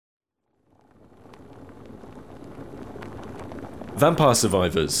Vampire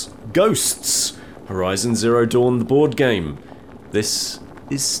Survivors, Ghosts, Horizon Zero Dawn, the board game. This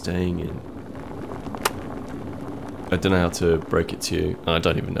is staying in. I don't know how to break it to you. I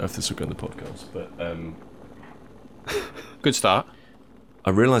don't even know if this will go in the podcast, but good start. I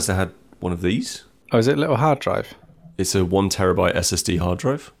realised I had one of these. Oh, is it a little hard drive? It's a 1 terabyte SSD hard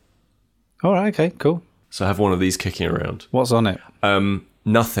drive. All right, okay, cool. So I have one of these kicking around. What's on it?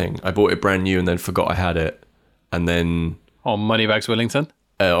 Nothing. I bought it brand new and then forgot I had it, and then Moneybags Willington.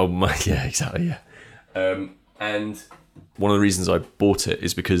 Yeah, exactly. Yeah. And one of the reasons I bought it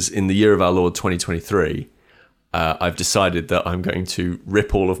is because in the year of our Lord 2023, I've decided that I'm going to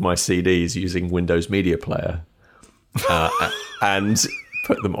rip all of my CDs using Windows Media Player and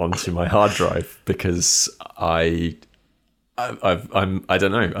put them onto my hard drive because I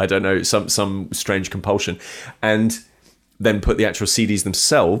don't know, some strange compulsion, and then put the actual CDs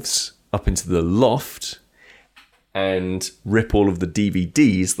themselves up into the loft and rip all of the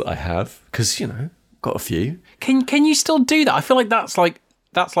DVDs that I have because got a few. Can you still do that? I feel like that's like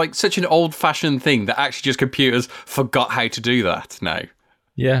such an old-fashioned thing that actually just computers forgot how to do that now.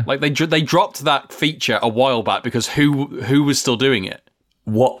 Yeah, like they dropped that feature a while back because who was still doing it?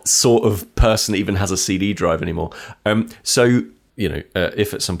 What sort of person even has a CD drive anymore? So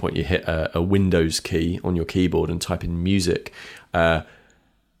if at some point you hit a Windows key on your keyboard and type in music,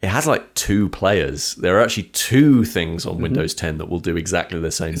 it has like 2 players. There are actually 2 things on Windows 10 that will do exactly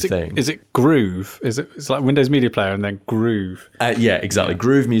the same thing. Is it Groove? It's like Windows Media Player and then Groove? Yeah, exactly. Yeah.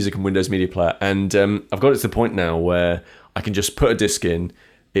 Groove Music and Windows Media Player. And I've got it to the point now where I can just put a disc in,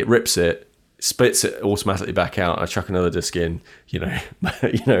 it rips it, splits it automatically back out. I chuck another disc in. I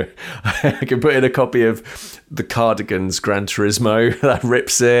can put in a copy of the Cardigans Gran Turismo that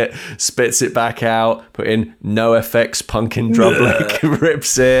rips it, spits it back out. Put in No FX Punkin' Drublick,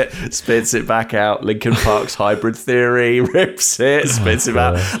 rips it, spits it back out. Linkin Park's Hybrid Theory, rips it, spits it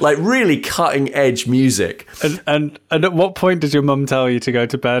out. Like really cutting edge music. And at what point did your mum tell you to go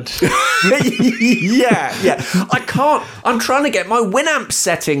to bed? yeah. I can't. I'm trying to get my Winamp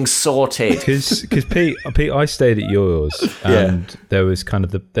settings sorted. Because Pete, I stayed at yours, and there was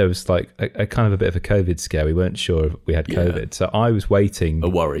like a kind of a bit of a COVID scare. We weren't sure if we had COVID, so I was waiting. A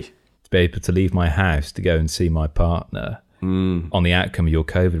worry to be able to leave my house to go and see my partner on the outcome of your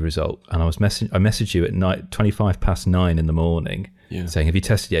COVID result. And I messaged you at night, 9:25 in the morning, saying, "Have you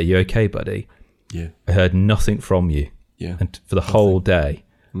tested yet? Are you okay, buddy?" Yeah. I heard nothing from you. Yeah. And for the whole day,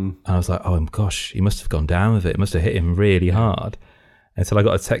 and I was like, "Oh gosh, he must have gone down with it. It must have hit him really hard." Until I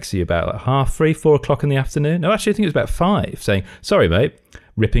got a text to you about like 3:30, 4 o'clock in the afternoon. No, actually, I think it was about 5, saying, "Sorry, mate,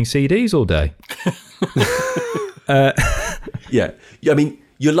 ripping CDs all day." Yeah. I mean,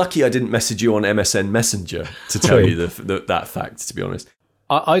 you're lucky I didn't message you on MSN Messenger to tell you that fact, to be honest.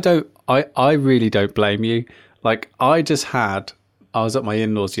 I really don't blame you. Like, I was at my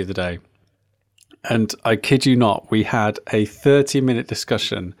in-laws the other day, and I kid you not, we had a 30-minute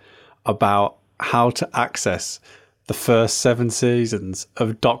discussion about how to access the first 7 seasons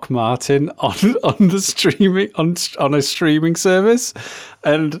of Doc Martin on the streaming on a streaming service,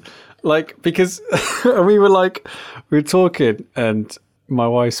 and like because we were talking, and my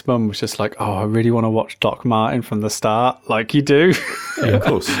wife's mum was just like, "Oh, I really want to watch Doc Martin from the start," like you do. Yeah, of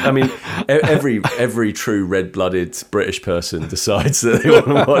course. I mean, every true red-blooded British person decides that they want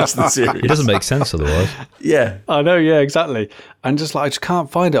to watch the series. It doesn't make sense otherwise. Yeah, I know. Yeah, exactly. And just like I just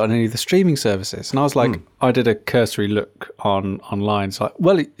can't find it on any of the streaming services. And I was like, I did a cursory look online. It's like,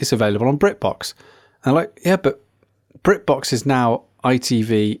 well, it's available on BritBox. And I'm like, yeah, but BritBox is now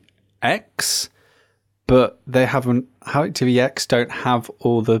ITVX, but they haven't. ITVX don't have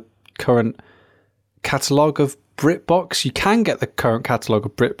all the current catalogue of BritBox. You can get the current catalogue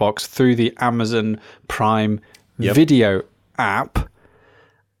of BritBox through the Amazon Prime Video app.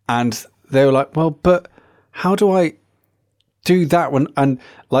 And they were like, well, but how do I do that one? And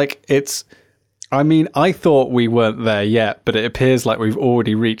like, I thought we weren't there yet, but it appears like we've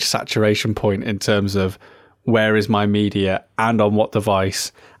already reached saturation point in terms of where is my media and on what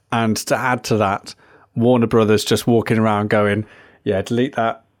device. And to add to that, Warner Brothers just walking around going, yeah, delete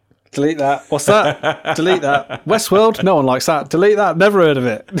that. What's that? Delete that. Westworld? No one likes that. Delete that. Never heard of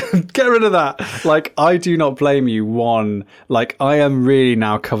it. Get rid of that. Like, I do not blame you one. Like, I am really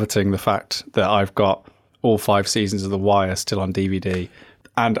now coveting the fact that I've got all 5 seasons of The Wire still on DVD.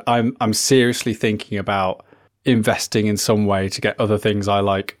 And I'm seriously thinking about investing in some way to get other things I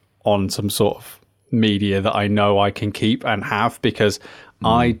like on some sort of media that I know I can keep and have, because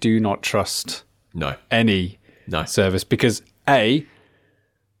I do not trust any service, because A,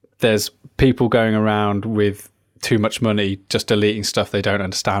 there's people going around with too much money just deleting stuff they don't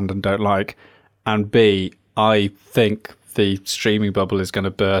understand and don't like, and B, I think the streaming bubble is going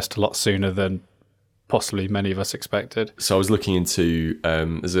to burst a lot sooner than possibly many of us expected. So I was looking into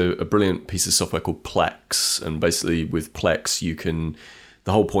there's a brilliant piece of software called Plex, and basically with Plex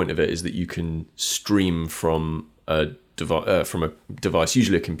the whole point of it is that you can stream from a device,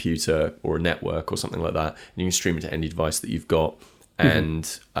 usually a computer or a network or something like that, and you can stream it to any device that you've got,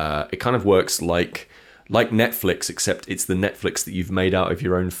 and it kind of works like Netflix, except it's the Netflix that you've made out of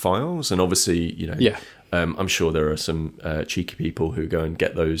your own files, and obviously I'm sure there are some cheeky people who go and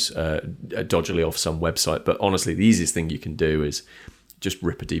get those dodgily off some website, but honestly the easiest thing you can do is just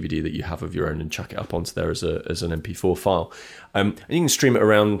rip a DVD that you have of your own and chuck it up onto there as an MP4 file. And you can stream it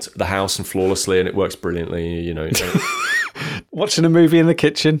around the house and flawlessly, and it works brilliantly, Watching a movie in the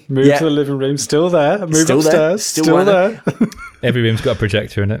kitchen, move to the living room, still there, move still upstairs, still there. Every room's got a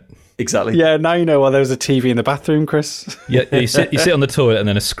projector in it. Exactly. Yeah, now you know why there was a TV in the bathroom, Chris. Yeah, you sit on the toilet and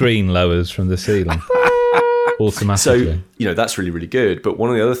then a screen lowers from the ceiling automatically. So, that's really, really good. But one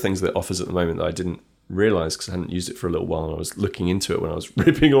of the other things that it offers at the moment that I didn't realise because I hadn't used it for a little while, and I was looking into it when I was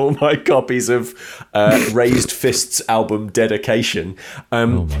ripping all my copies of Raised Fists album Dedication.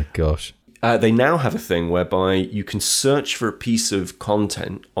 Oh my gosh. They now have a thing whereby you can search for a piece of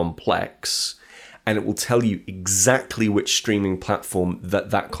content on Plex, and it will tell you exactly which streaming platform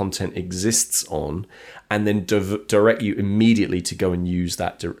that content exists on, and then direct you immediately to go and use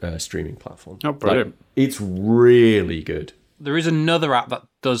that streaming platform. Oh, brilliant. It's really good. There is another app that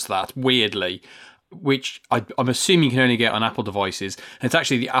does that, weirdly, which I'm assuming you can only get on Apple devices, and it's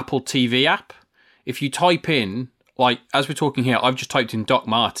actually the Apple TV app. If you type in, as we're talking here, I've just typed in Doc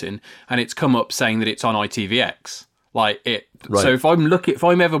Martin, and it's come up saying that it's on ITVX. Right. So if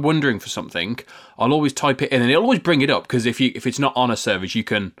I'm ever wondering for something, I'll always type it in, and it'll always bring it up, because if it's not on a service, you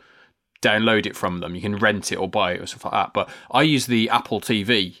can download it from them. You can rent it or buy it or stuff like that. But I use the Apple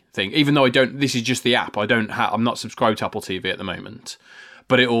TV thing, even though this is just the app. I'm not subscribed to Apple TV at the moment.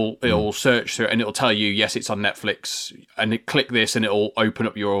 But it'll search through it, and it'll tell you, yes, it's on Netflix, and click this and it'll open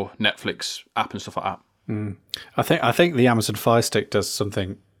up your Netflix app and stuff like that. I think the Amazon Fire Stick does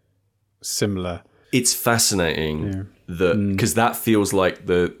something similar. It's fascinating because that feels like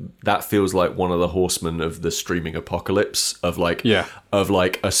one of the horsemen of the streaming apocalypse of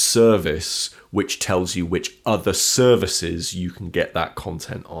a service which tells you which other services you can get that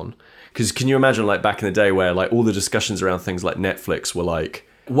content on. Because can you imagine back in the day where all the discussions around things like Netflix were like,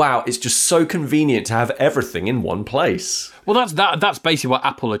 wow, it's just so convenient to have everything in one place. Well, that's basically what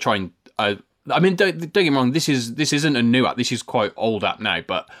Apple are trying. Don't get me wrong. This isn't a new app. This is quite old app now,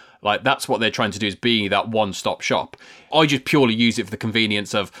 but that's what they're trying to do, is be that one-stop shop. I just purely use it for the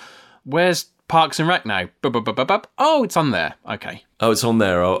convenience of, where's Parks and Rec now? Oh, it's on there. Okay. Oh, it's on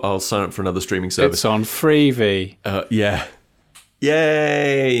there. I'll sign up for another streaming service. It's on Freevee. Yeah.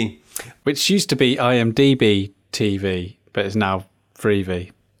 Yay. Which used to be IMDb TV, but is now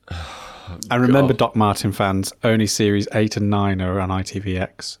Freevee. And remember, Doc Martin fans, only series 8 and 9 are on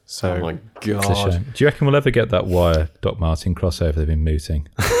ITVX. So, oh my God. It's a shame. Do you reckon we'll ever get that Wire Doc Martin crossover they've been mooting?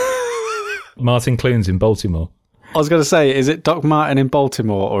 Martin Clunes in Baltimore. I was going to say, is it Doc Martin in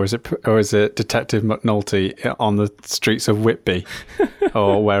Baltimore, or is it Detective McNulty on the streets of Whitby,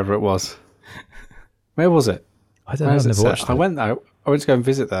 or wherever it was? Where was it? I don't know. I've never watched it. I went to go and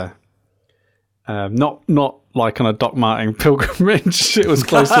visit there. Not like on a Doc Martin pilgrimage. It was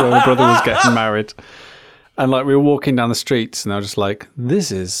close to where my brother was getting married, and we were walking down the streets, and I was just like,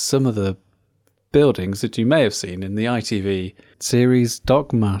 "This is some of the buildings that you may have seen in the ITV series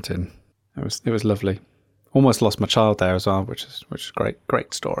Doc Martin." It was lovely. Almost lost my child there as well, which is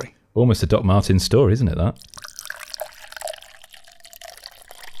great story. Almost a Doc Martin story, isn't it? That.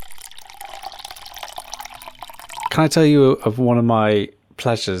 Can I tell you of one of my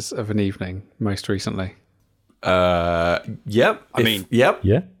pleasures of an evening most recently? Yep. Yep.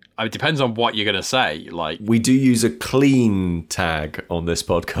 Yeah. It depends on what you're going to say. We do use a clean tag on this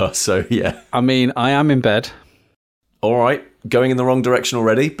podcast, so yeah. I mean, I am in bed. All right, going in the wrong direction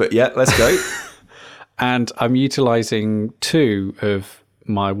already, but yeah, let's go. And I'm utilising 2 of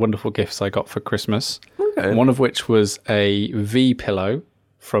my wonderful gifts I got for Christmas. Okay. One of which was a V pillow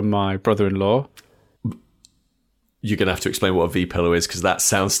from my brother-in-law. You're going to have to explain what a V pillow is, because that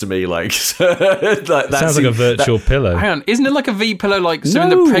sounds to me like... that sounds like a virtual pillow. Hang on, isn't it like a V pillow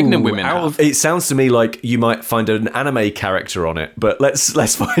some of the pregnant women have? It sounds to me like you might find an anime character on it, but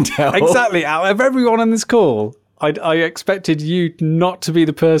let's find out. Exactly. Out of everyone on this call, I expected you not to be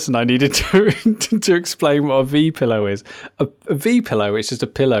the person I needed to explain what a V pillow is. A V pillow is just a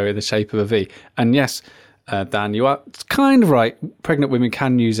pillow in the shape of a V. And yes, Dan, you are kind of right. Pregnant women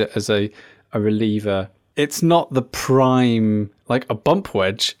can use it as a reliever. It's not the prime, a bump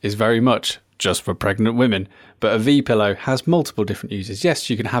wedge is very much just for pregnant women. But a V pillow has multiple different uses. Yes,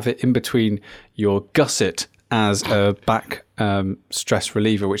 you can have it in between your gusset as a back stress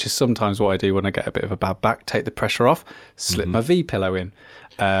reliever, which is sometimes what I do when I get a bit of a bad back. Take the pressure off, slip my V pillow in,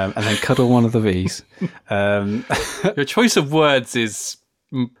 and then cuddle one of the Vs. Your choice of words is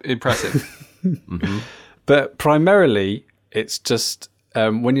impressive. But primarily, it's just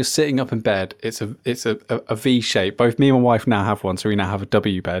when you're sitting up in bed, it's a V shape. Both me and my wife now have one, so we now have a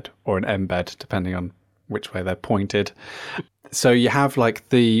W bed or an M bed, depending on which way they're pointed. So you have like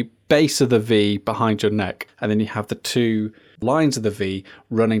the base of the V behind your neck, and then you have the two lines of the V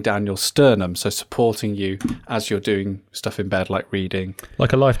running down your sternum, so supporting you as you're doing stuff in bed, like reading.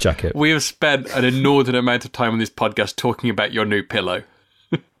 Like a life jacket. We have spent an inordinate amount of time on this podcast talking about your new pillow.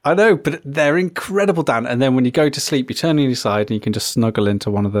 I know, but they're incredible, Dan. And then when you go to sleep, you turn on your side and you can just snuggle into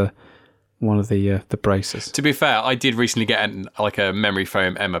one of the braces. To be fair, I did recently get a memory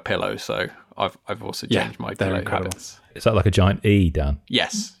foam Emma pillow, so I've also changed my pillow habits. Is that like a giant E, Dan?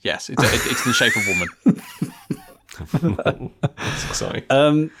 Yes. It's in the shape of woman. That's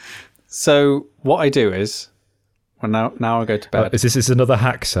exciting. So what I do is, now I go to bed. Is this another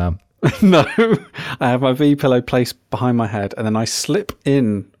hack, Sam? No, I have my V pillow placed behind my head, and then I slip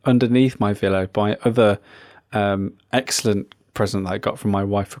in underneath my pillow by other excellent present that I got from my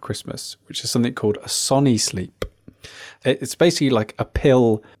wife for Christmas, which is something called a Sonny Sleep. It's basically like a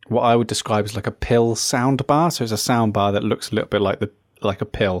pill, what I would describe as like a pill sound bar. So it's a sound bar that looks a little bit like a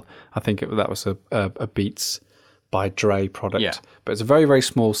pill. I think that was a Beats by Dre product. Yeah. But it's a very, very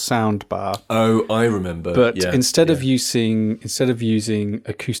small sound bar. Oh, I remember. But instead of using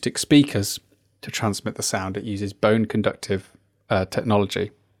acoustic speakers to transmit the sound, it uses bone conductive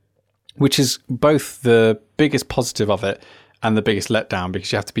technology, which is both the biggest positive of it and the biggest letdown,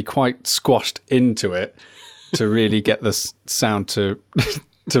 because you have to be quite squashed into it to really get the sound to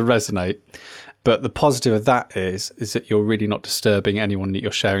resonate. But the positive of that is that you're really not disturbing anyone that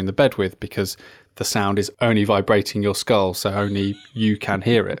you're sharing the bed with, because the sound is only vibrating your skull, so only you can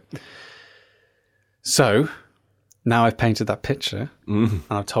hear it. So now I've painted that picture and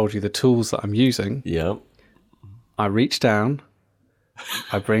I've told you the tools that I'm using. Yeah. I reach down,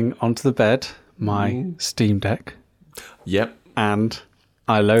 I bring onto the bed my Steam Deck. Yep. And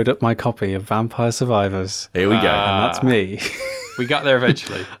I load up my copy of Vampire Survivors. Here we go. And that's me. We got there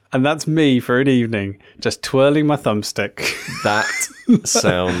eventually. And that's me for an evening, just twirling my thumbstick. That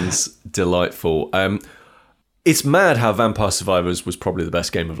sounds delightful. It's mad how Vampire Survivors was probably the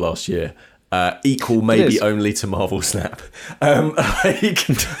best game of last year. Equal maybe only to Marvel Snap.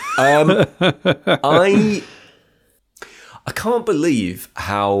 I can't believe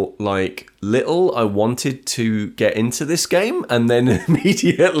how little I wanted to get into this game, and then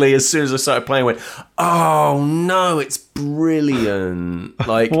immediately, as soon as I started playing, I went, "Oh no, it's brilliant!"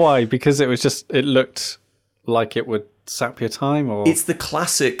 Why? Because it looked like it would sap your time, or it's the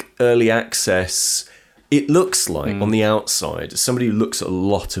classic early access. It looks like on the outside, somebody who looks at a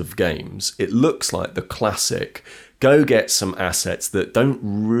lot of games, it looks like the classic. Go get some assets that don't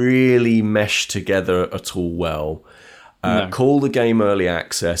really mesh together at all well. Call the game early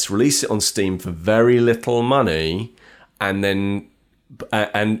access, release it on Steam for very little money, and then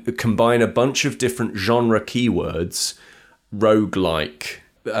and combine a bunch of different genre keywords, roguelike,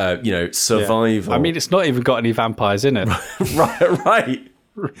 survival. Yeah. I mean, it's not even got any vampires in it. right.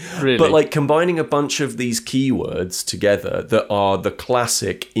 Really. But combining a bunch of these keywords together that are the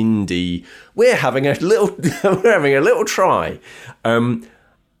classic indie, we're having a little try, and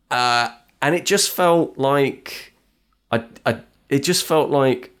it just felt like. It just felt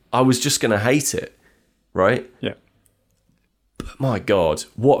like I was just going to hate it, right? Yeah. But my God,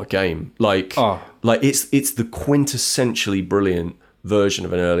 what a game! It's the quintessentially brilliant version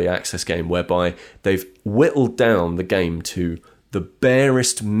of an early access game, whereby they've whittled down the game to the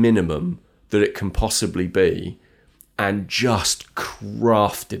barest minimum that it can possibly be, and just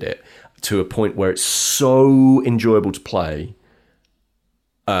crafted it to a point where it's so enjoyable to play.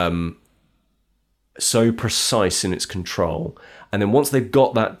 So precise in its control, and then once they've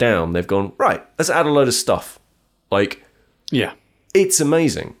got that down, they've gone, right, let's add a load of stuff. It's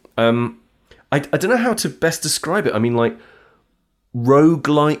amazing. I don't know how to best describe it. I mean,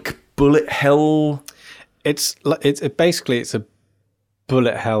 roguelike bullet hell. It's basically a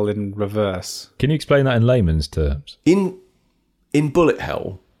bullet hell in reverse. Can you explain that in layman's terms? In bullet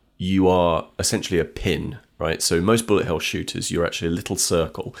hell, you are essentially a pin. Right, so most bullet hell shooters, you're actually a little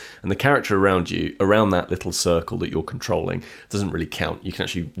circle, and the character around that little circle that you're controlling, doesn't really count. You can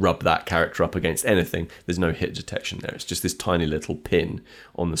actually rub that character up against anything. There's no hit detection there. It's just this tiny little pin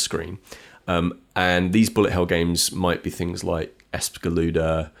on the screen. And these bullet hell games might be things like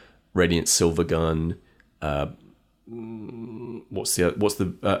Escaluda, Radiant Silver Gun. What's the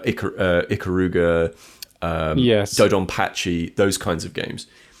Ikaruga, Yes. Dodonpachi, those kinds of games.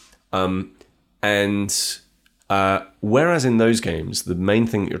 Whereas in those games, the main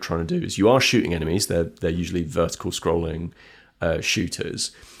thing that you're trying to do is you are shooting enemies. They're usually vertical scrolling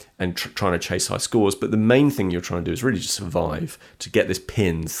shooters and trying to chase high scores. But the main thing you're trying to do is really just survive, to get this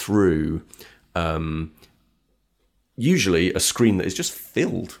pin through usually a screen that is just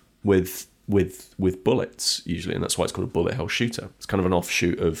filled with bullets, usually, and that's why it's called a bullet hell shooter. It's kind of an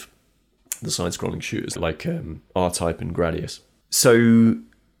offshoot of the side-scrolling shooters like R-Type and Gradius. So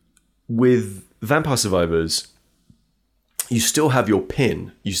with Vampire Survivors, you still have your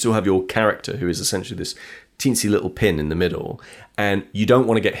pin. You still have your character, who is essentially this teensy little pin in the middle, and you don't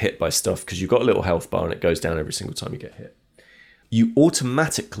want to get hit by stuff because you've got a little health bar and it goes down every single time you get hit. You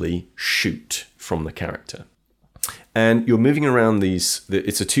automatically shoot from the character. And you're moving around it's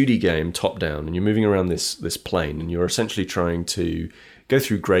a 2D game, top-down, and you're moving around this plane, and you're essentially trying to go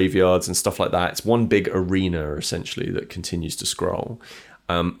through graveyards and stuff like that. It's one big arena, essentially, that continues to scroll.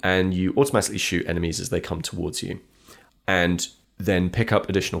 And you automatically shoot enemies as they come towards you. And then pick up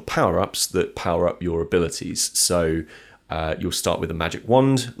additional power-ups that power up your abilities. So you'll start with a magic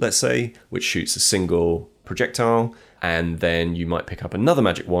wand, let's say, which shoots a single projectile. And then you might pick up another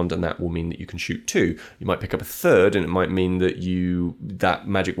magic wand, and that will mean that you can shoot 2. You might pick up a third, and it might mean that that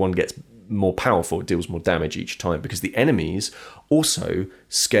magic wand gets more powerful, it deals more damage each time, because the enemies also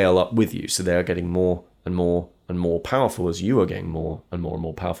scale up with you. So they are getting more and more and more powerful as you are getting more and more and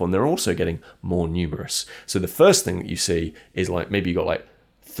more powerful, and they're also getting more numerous. So the first thing that you see is like maybe you got like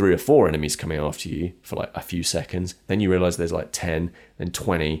 3 or 4 enemies coming after you for like a few seconds. Then you realize there's like 10, then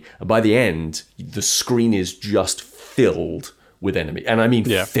 20. And by the end, the screen is just filled with enemies. And I mean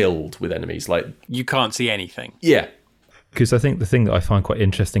filled with enemies. Like, you can't see anything. Yeah. Because I think the thing that I find quite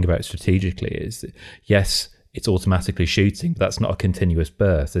interesting about it strategically is that, yes, it's automatically shooting, but that's not a continuous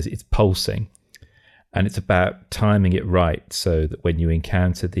burst. It's pulsing. And it's about timing it right so that when you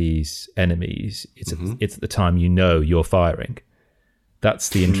encounter these enemies, it's at the time you know you're firing. That's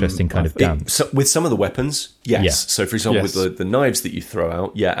the interesting kind of dance. So with some of the weapons, yes. Yeah. So for example, with the knives that you throw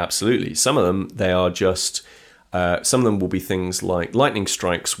out, yeah, absolutely. Some of them, they are just... some of them will be things like lightning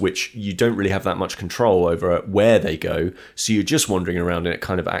strikes, which you don't really have that much control over where they go. So you're just wandering around and it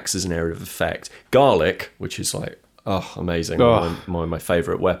kind of acts as an area of effect. Garlic, which is like, amazing. One of my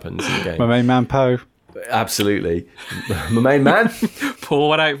favourite weapons in the game. My main man, Poe. Absolutely. My main man. Pour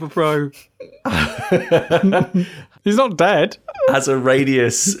one out for Pro. He's not dead. Has a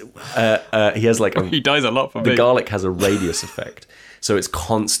radius. He has like he dies a lot for the me. garlic has a radius effect. So it's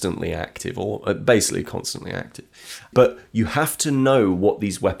constantly active, or basically constantly active. But you have to know what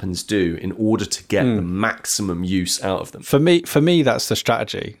these weapons do in order to get the maximum use out of them. For me, that's the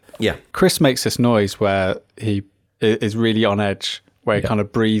strategy. Yeah. Chris makes this noise where he is really on edge, where he kind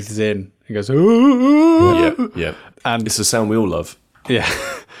of breathes in and goes, Yeah. And it's a sound we all love. Yeah.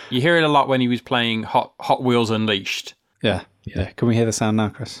 You hear it a lot when he was playing Hot Wheels Unleashed. Yeah. Can we hear the sound now,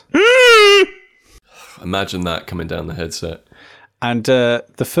 Chris? Imagine that coming down the headset. And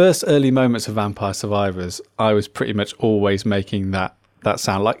the first early moments of Vampire Survivors, I was pretty much always making that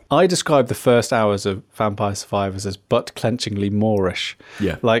sound. Like, I describe the first hours of Vampire Survivors as butt-clenchingly Moorish.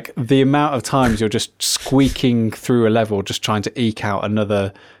 Yeah. Like, the amount of times you're just squeaking through a level, just trying to eke out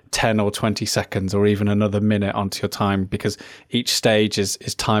another 10 or 20 seconds or even another minute onto your time, because each stage is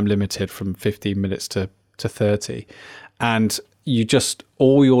time limited from 15 minutes to 30. And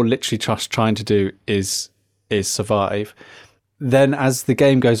all you're literally just trying to do is survive. Then as the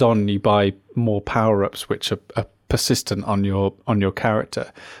game goes on, you buy more power-ups which are persistent on your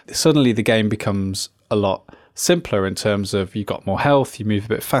character. Suddenly the game becomes a lot simpler in terms of you got more health, you move a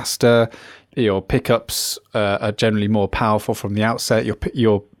bit faster, your pickups are generally more powerful from the outset,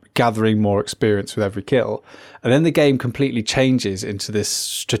 you're gathering more experience with every kill. And then the game completely changes into this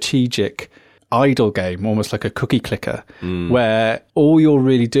strategic idle game, almost like a cookie clicker, where all you're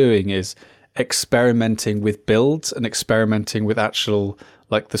really doing is experimenting with builds and experimenting with actual,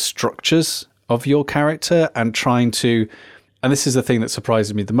 like, the structures of your character, and trying to, and this is the thing that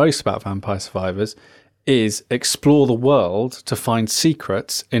surprises me the most about Vampire Survivors, is explore the world to find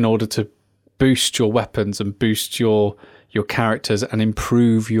secrets in order to boost your weapons and boost your characters and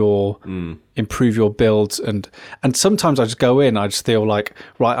improve your builds. And sometimes I just go in, I just feel like,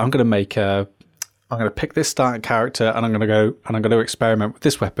 right, I'm going to pick this starting character and I'm going to experiment with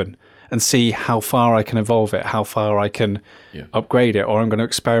this weapon and see how far I can evolve it, how far I can upgrade it, or I'm going to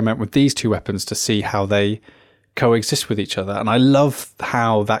experiment with these two weapons to see how they coexist with each other. And I love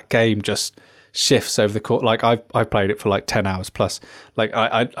how that game just shifts over the course. Like I've played it for like 10 hours plus. Like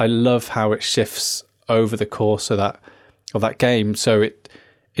I love how it shifts over the course of that game. So it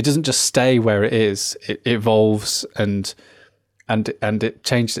doesn't just stay where it is. It evolves and it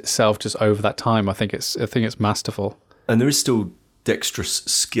changed itself just over that time. I think it's masterful. And there is still dexterous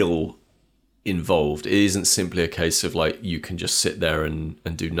skill involved. It isn't simply a case of like you can just sit there and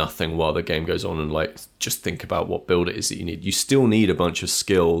do nothing while the game goes on and like just think about what build it is that you need. You still need a bunch of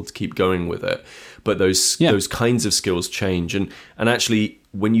skill to keep going with it, but those kinds of skills change. And actually,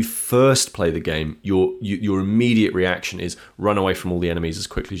 when you first play the game, your immediate reaction is run away from all the enemies as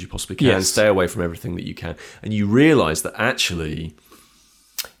quickly as you possibly can, stay away from everything that you can, and you realise that actually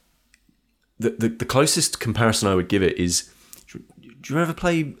the closest comparison I would give it is, do you ever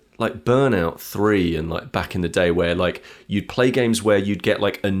play like Burnout 3 and like back in the day where like you'd play games where you'd get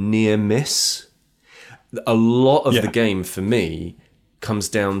like a near miss? A lot of the game for me comes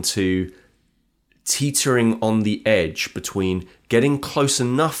down to teetering on the edge between getting close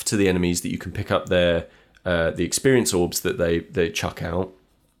enough to the enemies that you can pick up their the experience orbs that they chuck out,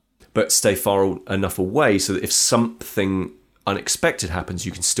 but stay far enough away so that if something unexpected happens,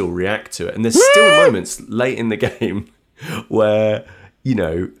 you can still react to it. And there's still moments late in the game where, you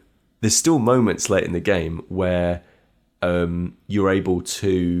know, you're able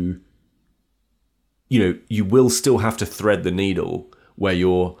to, you know, you will still have to thread the needle where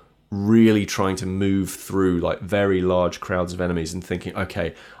you're really trying to move through like very large crowds of enemies and thinking,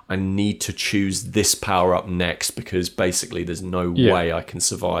 okay, I need to choose this power up next because basically there's no way I can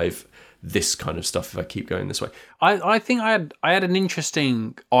survive this kind of stuff if I keep going this way. I think I've had an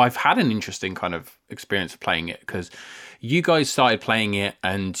interesting kind of experience of playing it, because you guys started playing it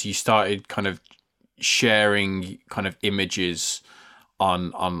and you started kind of sharing kind of images on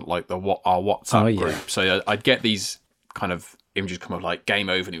like our WhatsApp group. So I'd get these kind of images come up like game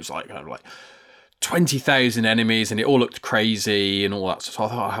over, and it was like kind of like 20,000 enemies and it all looked crazy and all that. So I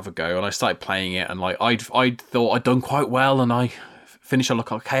thought I'll have a go, and I started playing it, and like I thought I'd done quite well, and I finished. I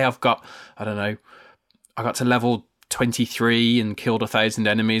look, okay, I got to level 23 and killed 1,000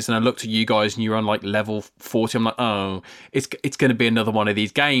 enemies, and I looked at you guys and you were on like level 40. I'm like, oh, it's going to be another one of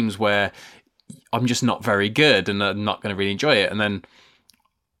these games where I'm just not very good and I'm not going to really enjoy it. And then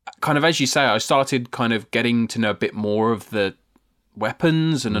kind of, as you say, I started kind of getting to know a bit more of the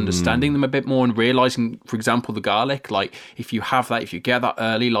weapons and understanding them a bit more, and realizing, for example, the garlic, like if you get that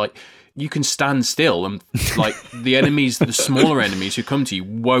early, like you can stand still and like the enemies, the smaller enemies who come to you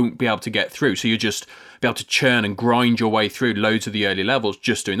won't be able to get through. So you just be able to churn and grind your way through loads of the early levels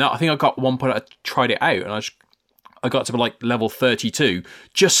just doing that. I think I got one point I tried it out and I got to like level 32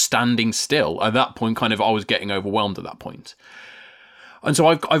 just standing still. At that point, kind of, I was getting overwhelmed at that point. And so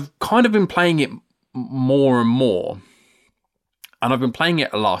I've kind of been playing it more and more. And I've been playing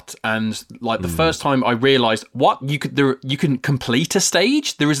it a lot, and like the first time I realised you can complete a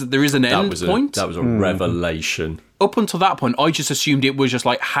stage. There is an end point. That was a revelation. Up until that point, I just assumed it was just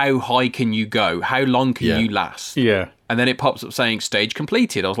like, how high can you go? How long can you last? Yeah. And then it pops up saying stage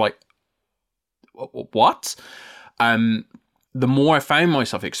completed. I was like, what? The more I found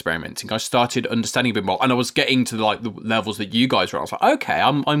myself experimenting, I started understanding a bit more, and I was getting to like the levels that you guys were on. I was like, okay,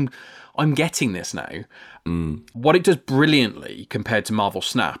 I'm getting this now. What it does brilliantly compared to Marvel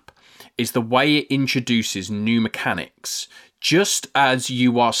Snap is the way it introduces new mechanics. Just as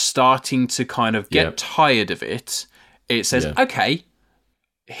you are starting to kind of get tired of it, it says, okay,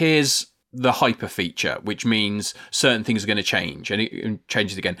 here's the hyper feature, which means certain things are going to change, and it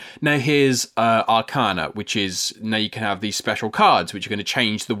changes again. Now here's Arcana, which is now you can have these special cards, which are going to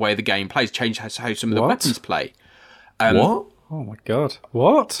change the way the game plays, change how some of the weapons play. What? Oh my god!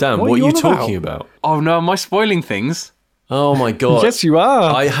 What? Dan, what are you talking about? Oh no, am I spoiling things? Oh my god! Yes, you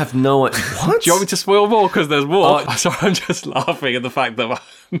are. I have no idea. What? Do you want me to spoil more? Because there's more. Sorry, I'm just laughing at the fact that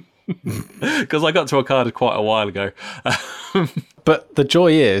because I got to Arcana quite a while ago. But the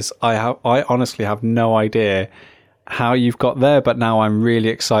joy is, I honestly have no idea how you've got there. But now I'm really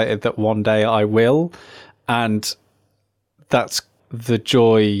excited that one day I will, and that's the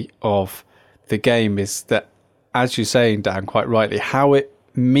joy of the game, is that, as you're saying, Dan, quite rightly, how it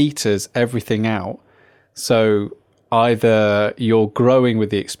meters everything out. So either you're growing with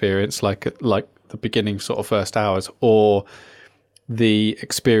the experience, like the beginning sort of first hours, or the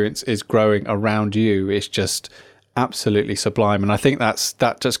experience is growing around you. It's just absolutely sublime. And I think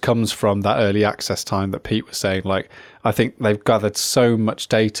that just comes from that early access time that Pete was saying. Like, I think they've gathered so much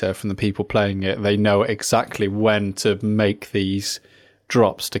data from the people playing it. They know exactly when to make these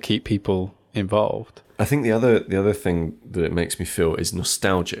drops to keep people involved. I think the other thing that it makes me feel is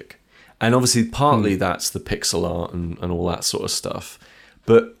nostalgic. And obviously partly that's the pixel art and all that sort of stuff.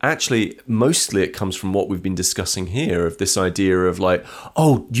 But actually, mostly it comes from what we've been discussing here, of this idea of like,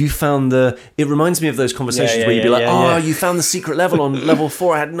 oh, you found it reminds me of those conversations where you'd be like, you found the secret level on level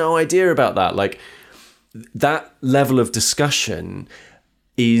 4. I had no idea about that. Like, that level of discussion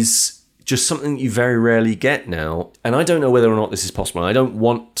is just something that you very rarely get now. And I don't know whether or not this is possible. I don't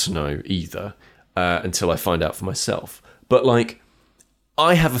want to know either until I find out for myself. But like,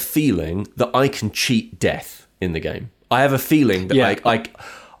 I have a feeling that I can cheat death in the game. I have a feeling that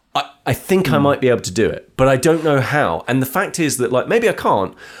I think I might be able to do it, but I don't know how. And the fact is that like maybe I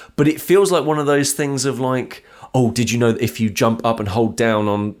can't, but it feels like one of those things of like, oh, did you know that if you jump up and hold down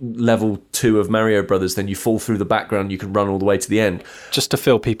on level 2 of Mario Brothers, then you fall through the background, you can run all the way to the end. Just to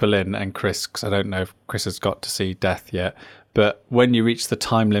fill people in, and Chris, because I don't know if Chris has got to see death yet, but when you reach the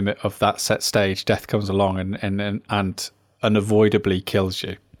time limit of that set stage, death comes along and unavoidably kills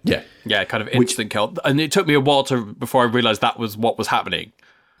you. Yeah, kind of instant kill. And it took me a while before I realised that was what was happening.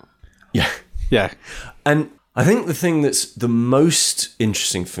 Yeah. And I think the thing that's the most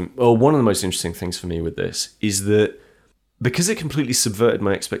interesting one of the most interesting things for me with this is that because it completely subverted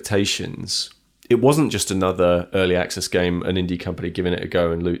my expectations, it wasn't just another early access game, an indie company giving it a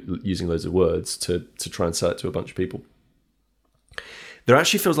go and using loads of words to try and sell it to a bunch of people. There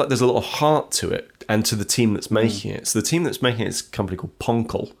actually feels like there's a lot of heart to it and to the team that's making it. So the team that's making it is a company called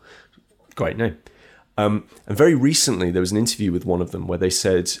Ponkel. Great name. And very recently there was an interview with one of them where they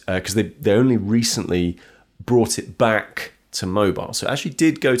said, because they only recently brought it back to mobile. So it actually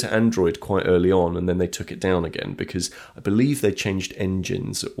did go to Android quite early on, and then they took it down again because I believe they changed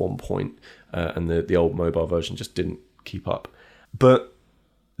engines at one point, and the old mobile version just didn't keep up. But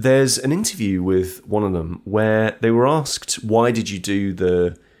there's an interview with one of them where they were asked, why did you do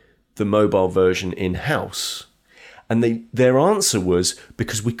the mobile version in-house? And their answer was,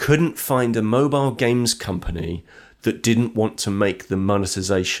 because we couldn't find a mobile games company that didn't want to make the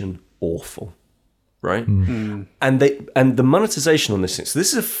monetization awful, right? And the monetization on this thing, so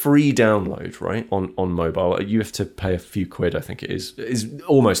this is a free download, right, on mobile. You have to pay a few quid, I think it is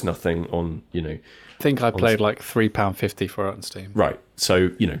almost nothing on, I think I played like £3.50 for it on Steam. Right.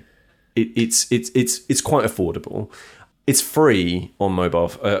 So, it's quite affordable. It's free on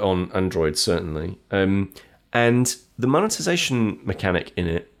mobile, on Android, certainly. And the monetization mechanic in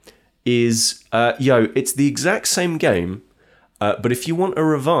it is, it's the exact same game, but if you want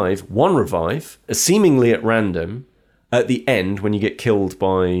one revive, seemingly at random, at the end when you get killed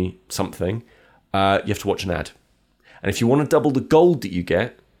by something, you have to watch an ad. And if you want to double the gold that you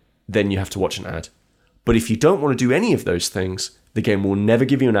get, then you have to watch an ad. But if you don't want to do any of those things, the game will never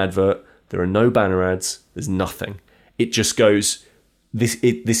give you an advert. There are no banner ads. There's nothing. It just goes, this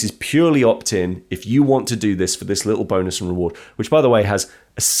is purely opt-in. If you want to do this for this little bonus and reward, which, by the way, has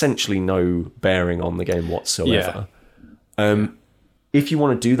essentially no bearing on the game whatsoever. Yeah. If you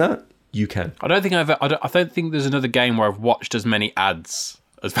want to do that, you can. I don't think there's another game where I've watched as many ads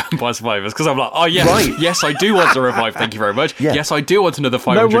as Vampire Survivors, because I'm like, oh yes, right. Yes, I do want to revive. Thank you very much. Yeah. Yes, I do want another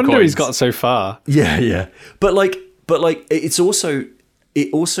 500 coins. No wonder he's got so far. Yeah. But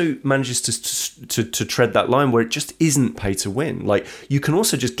it also manages to tread that line where it just isn't pay to win. Like, you can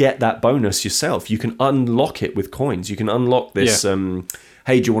also just get that bonus yourself. You can unlock it with coins. You can unlock this.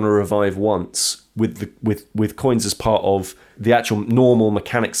 Hey, do you want to revive once with coins as part of the actual normal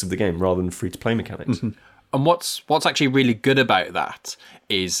mechanics of the game rather than free to play mechanics. Mm-hmm. And what's actually really good about that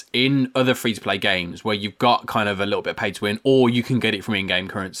is in other free-to-play games where you've got kind of a little bit pay to win, or you can get it from in-game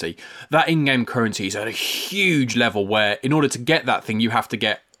currency. That in-game currency is at a huge level where in order to get that thing, you have to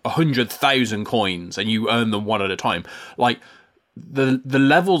get 100,000 coins and you earn them one at a time. Like, the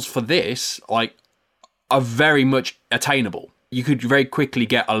levels for this, like, are very much attainable. You could very quickly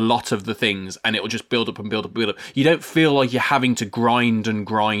get a lot of the things and it will just build up and build up and build up. You don't feel like you're having to grind and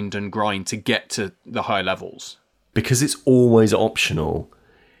grind and grind to get to the high levels. Because it's always optional,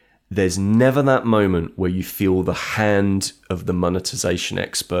 there's never that moment where you feel the hand of the monetization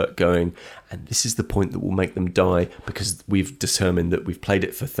expert going, and this is the point that will make them die because we've determined that we've played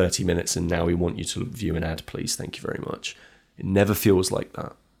it for 30 minutes and now we want you to view an ad, please. Thank you very much. It never feels like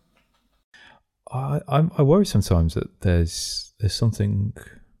that. I worry sometimes that there's something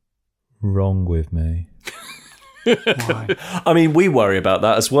wrong with me. Why? I mean, we worry about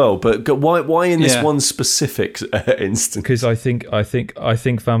that as well, but why in this one specific instance? Because I think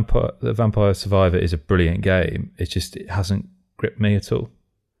Vampire Survivor is a brilliant game. It's just it hasn't gripped me at all.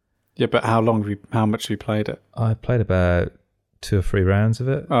 Yeah, but how much have you played it? I played about 2 or 3 rounds of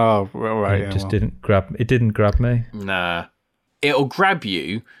it. Oh, right. It didn't grab me. Nah, it'll grab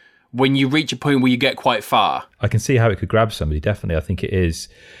you when you reach a point where you get quite far. I can see how it could grab somebody, definitely. I think it is.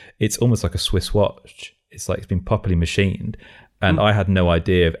 It's almost like a Swiss watch. It's like it's been properly machined. And I had no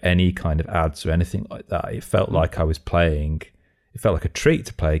idea of any kind of ads or anything like that. It felt like I was playing. It felt like a treat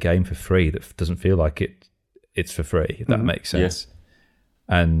to play a game for free that doesn't feel like it's for free, if that makes sense. Yeah.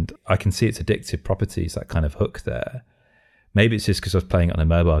 And I can see its addictive properties, that kind of hook there. Maybe it's just because I was playing it on a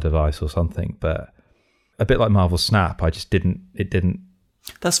mobile device or something, but a bit like Marvel Snap, it didn't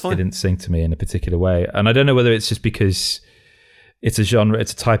That's fine. It didn't sing to me in a particular way. And I don't know whether it's just because it's a genre,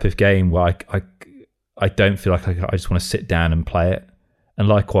 it's a type of game where I don't feel like I just want to sit down and play it. And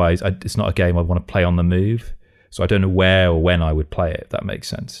likewise, it's not a game I want to play on the move. So I don't know where or when I would play it, if that makes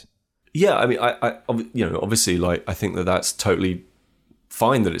sense. Yeah, I mean, I obviously, like, I think that's totally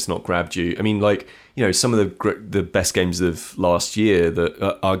fine that it's not grabbed you. I mean, like, some of the best games of last year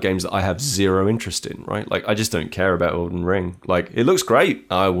that are games that I have zero interest in, right? Like, I just don't care about Elden Ring. Like, it looks great.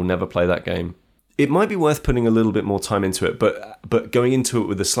 I will never play that game. It might be worth putting a little bit more time into it, but going into it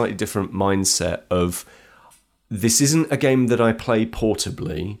with a slightly different mindset of, this isn't a game that I play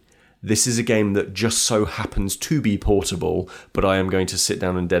portably. This is a game that just so happens to be portable, but I am going to sit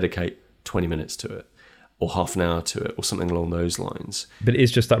down and dedicate 20 minutes to it, or half an hour to it, or something along those lines. But it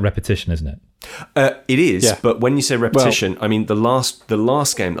is just that repetition, isn't it? It is, yeah. But when you say repetition, I mean, the last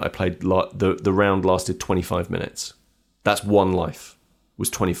game that I played, the round lasted 25 minutes. That's one life, was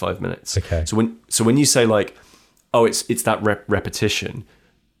 25 minutes. Okay. So when you say, like, oh, it's that repetition,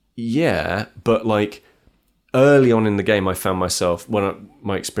 yeah, but, like, early on in the game, I found myself,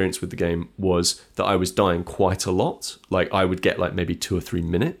 my experience with the game was that I was dying quite a lot. Like, I would get like maybe 2 or 3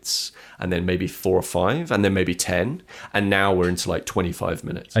 minutes, and then maybe 4 or 5, and then maybe 10, and now we're into like 25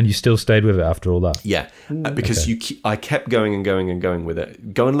 minutes. And you still stayed with it after all that? Yeah, because I kept going and going and going with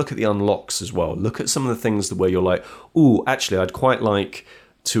it. Go and look at the unlocks as well. Look at some of the things where you're like, ooh, actually, I'd quite like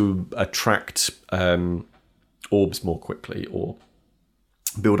to attract orbs more quickly, or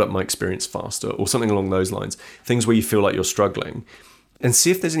build up my experience faster, or something along those lines. Things where you feel like you're struggling, and see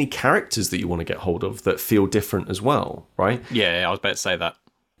if there's any characters that you want to get hold of that feel different as well, right? Yeah, I was about to say that.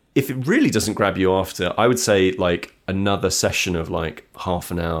 If it really doesn't grab you after, I would say like another session of like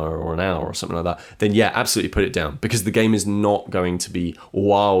half an hour or an hour or something like that, then yeah, absolutely put it down, because the game is not going to be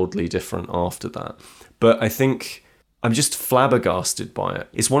wildly different after that. But I think I'm just flabbergasted by it.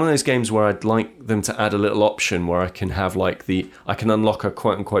 It's one of those games where I'd like them to add a little option where I can have like I can unlock a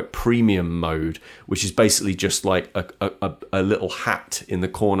quote unquote premium mode, which is basically just like a little hat in the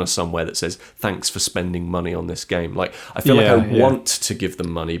corner somewhere that says, thanks for spending money on this game. Like, I feel like I want to give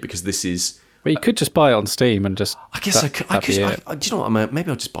them money because this is... Well, you could just buy it on Steam and just... I guess I could. Do you know what? Maybe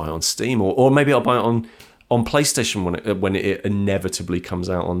I'll just buy it on Steam, or maybe I'll buy it on PlayStation when it inevitably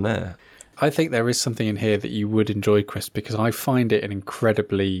comes out on there. I think there is something in here that you would enjoy, Chris, because I find it an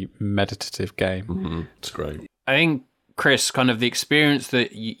incredibly meditative game. Mm-hmm. It's great. I think, Chris, kind of the experience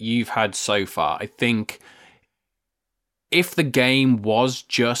that you've had so far, I think if the game was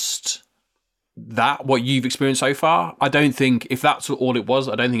just that, what you've experienced so far, I don't think, if that's all it was,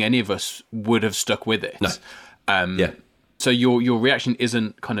 I don't think any of us would have stuck with it. No. Yeah. So your reaction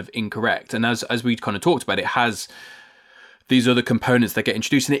isn't kind of incorrect. And as we kind of talked about, it has these other components that get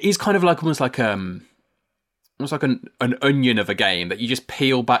introduced, and it is kind of like almost like an onion of a game that you just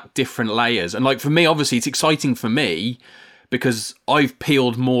peel back different layers. And like, for me, obviously it's exciting for me because I've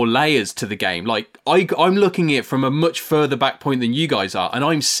peeled more layers to the game. Like, I'm looking at it from a much further back point than you guys are, and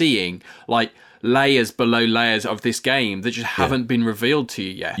I'm seeing like layers below layers of this game that just haven't been revealed to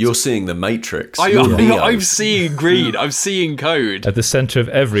you yet. You're seeing the Matrix. I'm seeing green. I'm seeing code at the center of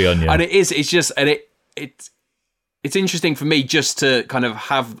every onion, and it's interesting for me just to kind of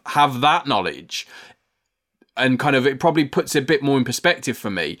have that knowledge, and kind of it probably puts it a bit more in perspective for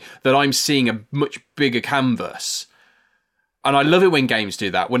me that I'm seeing a much bigger canvas. And I love it when games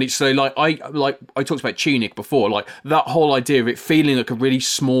do that. When it's so like I talked about Tunic before, like that whole idea of it feeling like a really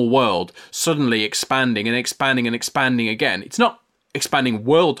small world suddenly expanding and expanding and expanding again. It's not expanding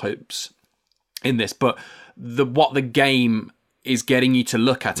world hopes in this, but what the game is getting you to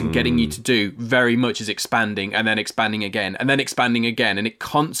look at and getting you to do very much is expanding and then expanding again and then expanding again, and it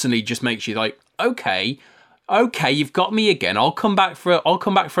constantly just makes you like, okay, you've got me again. I'll come back for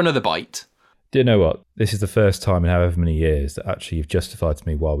another bite. Do you know what? This is the first time in however many years that actually you've justified to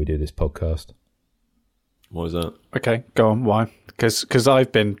me why we do this podcast. What is that? Okay, go on. Why? Because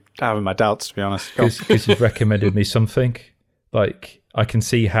I've been having my doubts, to be honest. Because you've recommended me something. Like, I can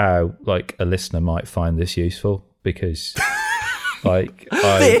see how like a listener might find this useful, because like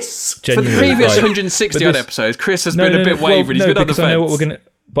for the previous 160 odd episodes, Chris has been a bit wavered. He's been on the fence. I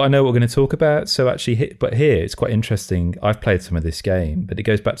know what we're going to talk about. So actually, here it's quite interesting. I've played some of this game, but it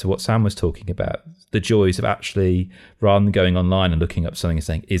goes back to what Sam was talking about: the joys of actually, rather than going online and looking up something and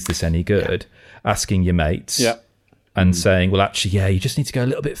saying, "Is this any good?" Asking your mates, and saying, well, actually, yeah, you just need to go a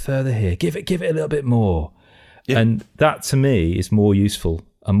little bit further here. Give it a little bit more. Yeah. And that, to me, is more useful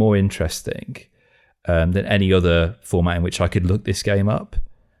and more interesting than any other format in which I could look this game up.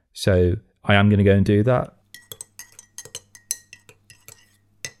 So I am going to go and do that.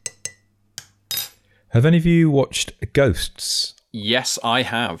 Have any of you watched Ghosts? Yes, I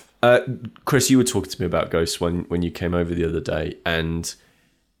have. Chris, you were talking to me about Ghosts when you came over the other day, and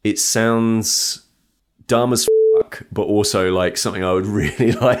it sounds dumb as fuck, but also like something I would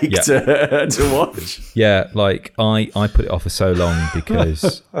really like to watch. Yeah, like I put it off for so long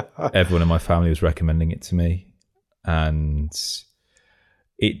because everyone in my family was recommending it to me, and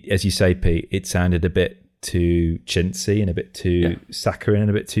it, as you say, Pete, it sounded a bit too chintzy and a bit too saccharine and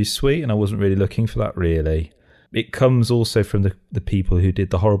a bit too sweet, and I wasn't really looking for that, really. It comes also from the people who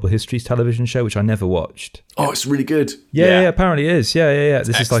did the Horrible Histories television show, which I never watched. Oh, it's really good. Yeah, apparently it is. Yeah.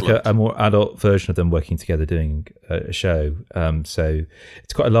 This excellent. is like a more adult version of them working together doing a show. So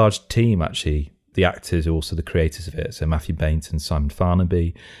it's quite a large team, actually. The actors are also the creators of it. So Matthew Bainton, Simon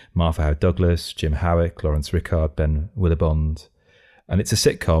Farnaby, Martha Howard Douglas, Jim Howick, Lawrence Rickard, Ben Willibond. And it's a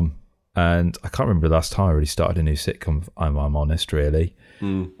sitcom. And I can't remember the last time I really started a new sitcom, I'm honest, really.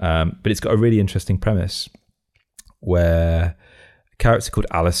 But it's got a really interesting premise where a character called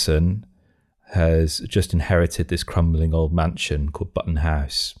Alison has just inherited this crumbling old mansion called Button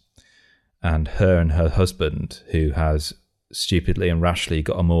House. And her husband, who has stupidly and rashly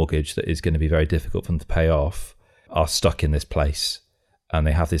got a mortgage that is going to be very difficult for them to pay off, are stuck in this place. And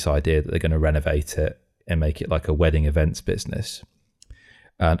they have this idea that they're going to renovate it and make it like a wedding events business.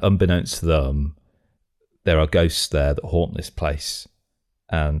 And unbeknownst to them, there are ghosts there that haunt this place.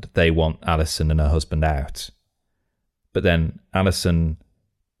 And they want Alison and her husband out. But then Alison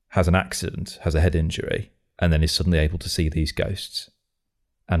has an accident, has a head injury, and then is suddenly able to see these ghosts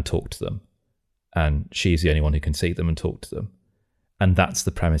and talk to them. And she's the only one who can see them and talk to them. And that's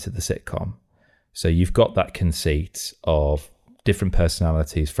the premise of the sitcom. So you've got that conceit of different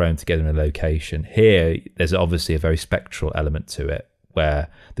personalities thrown together in a location. Here, there's obviously a very spectral element to it, where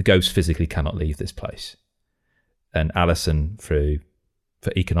the ghost physically cannot leave this place. And Alison, for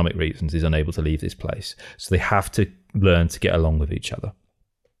economic reasons, is unable to leave this place. So they have to learn to get along with each other.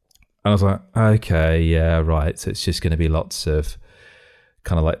 And I was like, okay, yeah, right. So it's just going to be lots of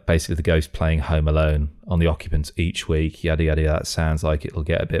kind of like basically the ghost playing Home Alone on the occupants each week, yada, yada, yada. That sounds like it'll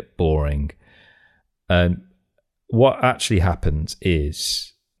get a bit boring. What actually happens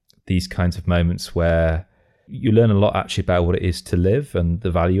is these kinds of moments where you learn a lot actually about what it is to live and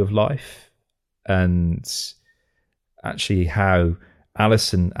the value of life, and actually how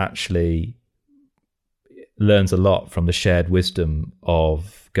Alison actually learns a lot from the shared wisdom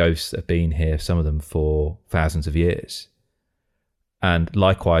of ghosts that have been here, some of them for thousands of years. And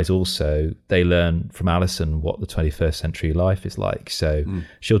likewise, also, they learn from Alison what the 21st century life is like. So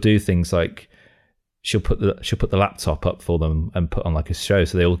she'll do things like she'll put the laptop up for them and put on like a show,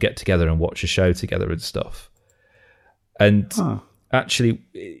 so they all get together and watch a show together and stuff. And actually,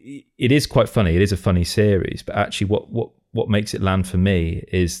 it is quite funny. It is a funny series, but actually, what makes it land for me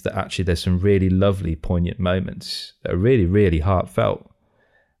is that actually there's some really lovely, poignant moments that are really, really heartfelt.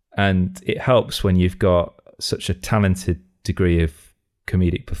 And it helps when you've got such a talented degree of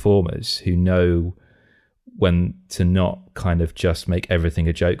comedic performers who know when to not kind of just make everything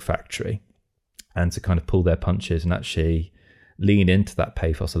a joke factory, and to kind of pull their punches and actually lean into that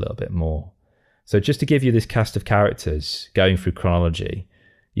pathos a little bit more. So just to give you this cast of characters going through chronology,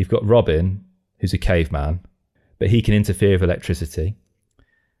 you've got Robin, who's a caveman, but he can interfere with electricity.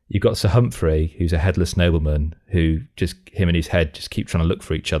 You've got Sir Humphrey, who's a headless nobleman who just, him and his head just keep trying to look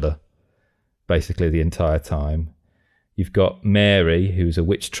for each other basically the entire time. You've got Mary, who's a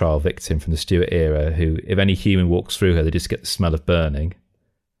witch trial victim from the Stuart era, who, if any human walks through her, they just get the smell of burning,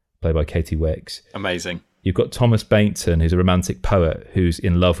 played by Katie Wicks. Amazing. You've got Thomas Bainton, who's a romantic poet who's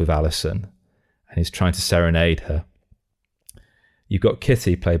in love with Alison and he's trying to serenade her. You've got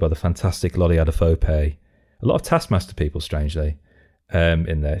Kitty, played by the fantastic Lolly Adefope. A lot of Taskmaster people, strangely,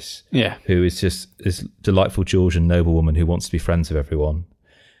 in this. Yeah. Who is just this delightful Georgian noblewoman who wants to be friends with everyone.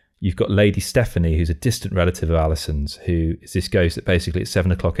 You've got Lady Stephanie, who's a distant relative of Alison's, who is this ghost that basically at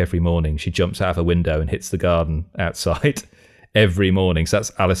 7 o'clock every morning, she jumps out of a window and hits the garden outside every morning. So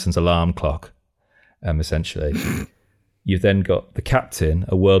that's Alison's alarm clock, essentially. You've then got the captain,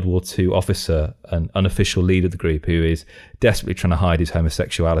 a World War II officer, an unofficial leader of the group who is desperately trying to hide his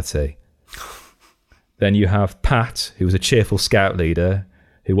homosexuality. Then you have Pat, who was a cheerful scout leader,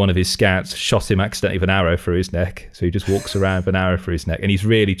 who one of his scouts shot him accidentally with an arrow through his neck. So he just walks around with an arrow through his neck. And he's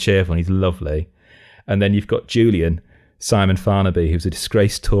really cheerful and he's lovely. And then you've got Julian, Simon Farnaby, who's a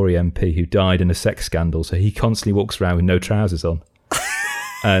disgraced Tory MP who died in a sex scandal, so he constantly walks around with no trousers on.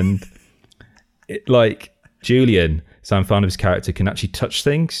 And Julian, Simon Farnaby's character, can actually touch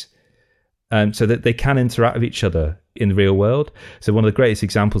things, so that they can interact with each other in the real world. So one of the greatest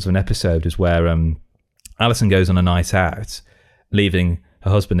examples of an episode is where Alison goes on a night out, leaving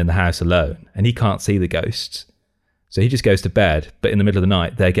her husband in the house alone, and he can't see the ghosts. So he just goes to bed, but in the middle of the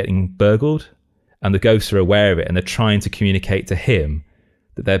night, they're getting burgled, and the ghosts are aware of it, and they're trying to communicate to him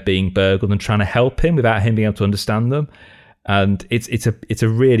that they're being burgled and trying to help him without him being able to understand them. And it's a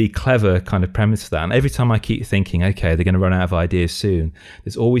really clever kind of premise for that. And every time I keep thinking, okay, they're going to run out of ideas soon,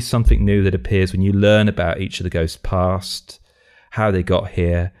 there's always something new that appears when you learn about each of the ghosts' past, how they got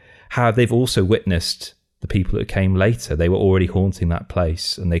here, how they've also witnessed the people that came later. They were already haunting that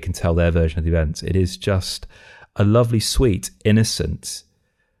place, and they can tell their version of the events. It is just a lovely, sweet, innocent,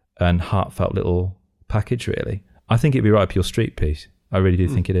 and heartfelt little package, really. I think it'd be right up your street, Pete. I really do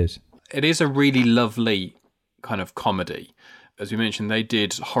think it is. It is a really lovely kind of comedy. As we mentioned, they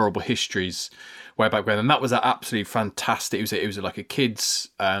did Horrible Histories way back when, and that was absolutely fantastic. It was like a kids'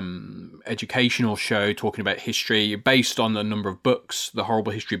 educational show talking about history based on a number of books, the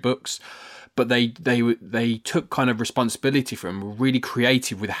Horrible History books. But they took kind of responsibility for it and were really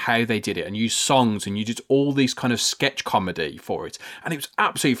creative with how they did it, and used songs and used all these kind of sketch comedy for it, and it was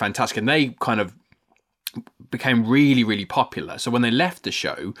absolutely fantastic. And they kind of became really, really popular. So when they left the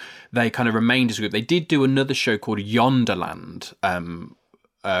show, they kind of remained as a group. They did do another show called Yonderland,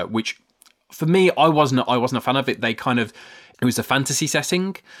 which for me, I wasn't a fan of it. It was a fantasy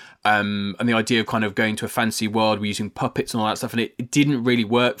setting, and the idea of kind of going to a fantasy world, we're using puppets and all that stuff, and it didn't really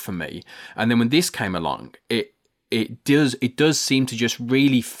work for me. And then when this came along, it does seem to just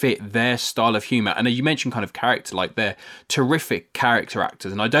really fit their style of humour. And you mentioned kind of character, like they're terrific character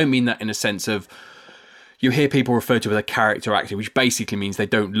actors, and I don't mean that in a sense of, you hear people refer to as a character actor, which basically means they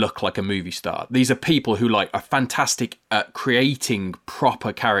don't look like a movie star. These are people who are fantastic at creating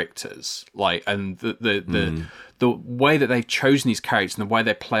proper characters, and the way that they've chosen these characters and the way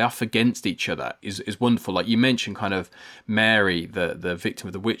they play off against each other is wonderful. Like you mentioned, kind of Mary, the victim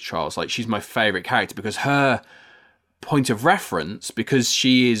of the witch trials. Like, she's my favourite character because her point of reference, because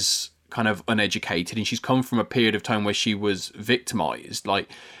she is kind of uneducated and she's come from a period of time where she was victimised,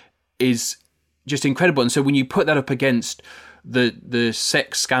 is just incredible. And so when you put that up against the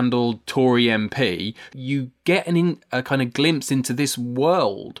sex scandal Tory MP, you get a kind of glimpse into this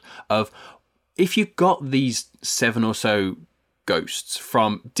world of, if you've got these 7 or so ghosts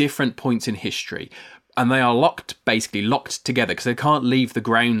from different points in history, and they are basically locked together because they can't leave the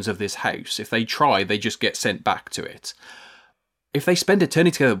grounds of this house. If they try, they just get sent back to it. If they spend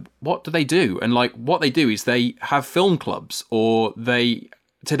eternity together, what do they do? And what they do is they have film clubs, or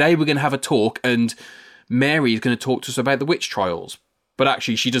today we're going to have a talk, and Mary is going to talk to us about the witch trials. But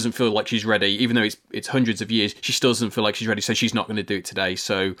actually, she doesn't feel like she's ready, even though it's hundreds of years. She still doesn't feel like she's ready, so she's not going to do it today.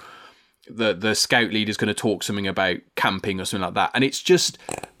 So the scout leader is going to talk something about camping or something like that. And it's just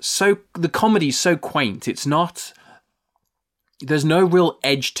the comedy is so quaint. It's not, there's no real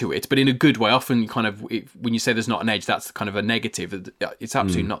edge to it, but in a good way. Often when you say there's not an edge, that's kind of a negative. It's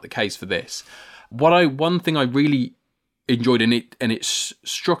absolutely not the case for this. One thing I really enjoyed in it, and it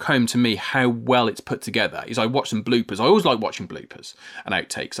struck home to me how well it's put together, is I watched some bloopers. I always like watching bloopers and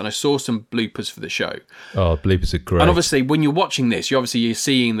outtakes, and I saw some bloopers for the show. Oh, bloopers are great. And obviously when you're watching this, you're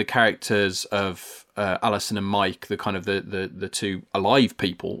seeing the characters of Alison and Mike, the kind of the two alive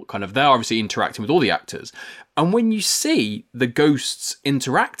people, kind of, they're obviously interacting with all the actors. And when you see the ghosts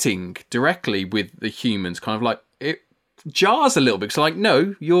interacting directly with the humans, kind of it jars a little bit. So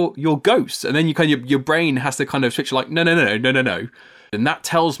no, you're ghosts, and then your brain has to kind of switch, no. And that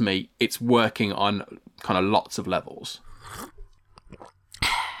tells me it's working on kind of lots of levels.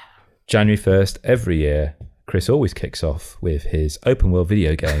 January 1st every year, Chris always kicks off with his open world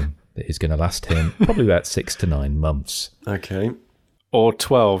video game that is going to last him probably about 6 to 9 months. Okay. Or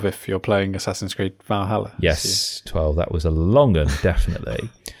 12 if you're playing Assassin's Creed Valhalla. Yes, 12. That was a long one, definitely.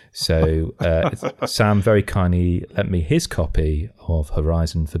 So Sam very kindly lent me his copy of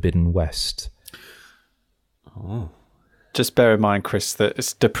Horizon Forbidden West. Oh. Just bear in mind, Chris, that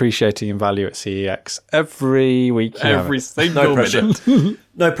it's depreciating in value at CEX every week. Every single minute.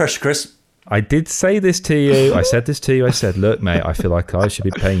 No pressure, Chris. I did say this to you. I said this to you. I said, look, mate, I feel like I should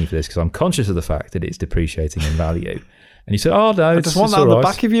be paying you for this because I'm conscious of the fact that it's depreciating in value. And you said, oh, no, I just want that on the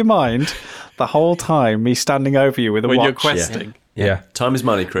back of your mind the whole time, me standing over you with a watch. When you're questing. Yeah. Time is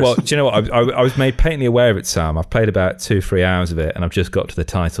money, Chris. Well, do you know what? I was made patently aware of it, Sam. I've played about 2-3 hours of it, and I've just got to the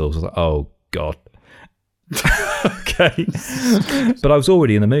titles. I was like, oh, God. Okay. But I was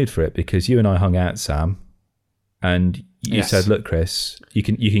already in the mood for it because you and I hung out, Sam, and you Yes. said, "Look, Chris, you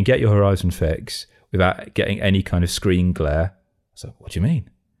can get your Horizon fix without getting any kind of screen glare." So, what do you mean?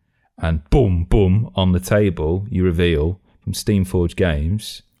 And boom, boom, on the table, you reveal from Steamforged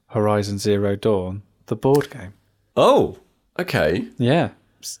Games. Horizon Zero Dawn, the board game. Oh, okay. Yeah.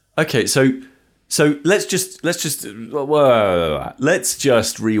 Okay, so let's just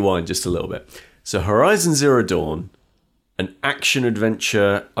rewind just a little bit. So Horizon Zero Dawn, an action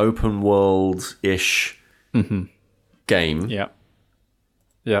adventure open world ish game, Yeah.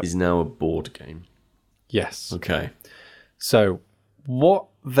 is now a board game. Yes. Okay. So what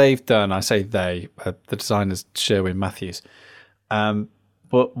they've done, I say they, the designers Sherwin Matthews,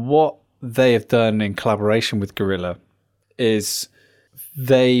 but what they have done in collaboration with Guerrilla is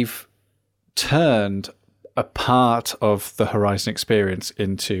they've turned a part of the Horizon experience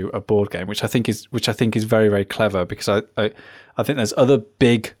into a board game, which I think is very, very clever, because I think there's other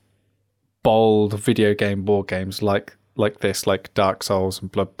big, bold video game board games like this, like Dark Souls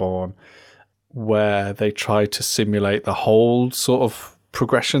and Bloodborne, where they try to simulate the whole sort of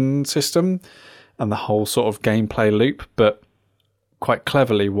progression system and the whole sort of gameplay loop. But quite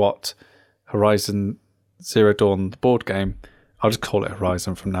cleverly, what Horizon Zero Dawn, the board game, I'll just call it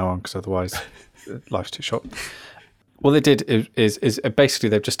Horizon from now on, because otherwise life's too short. What they did is basically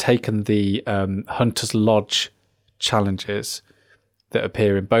they've just taken the Hunter's Lodge challenges that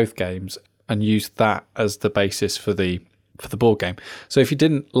appear in both games and used that as the basis for the board game. So if you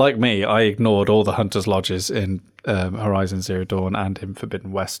didn't, like me, I ignored all the Hunter's Lodges in Horizon Zero Dawn and in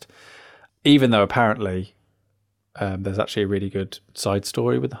Forbidden West, even though apparently there's actually a really good side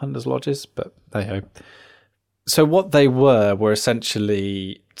story with the Hunter's Lodges, but hey-ho. So what they were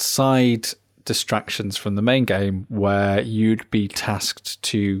essentially side distractions from the main game, where you'd be tasked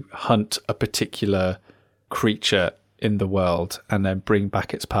to hunt a particular creature in the world and then bring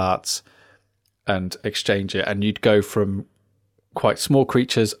back its parts and exchange it. And you'd go from quite small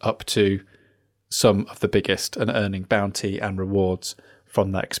creatures up to some of the biggest and earning bounty and rewards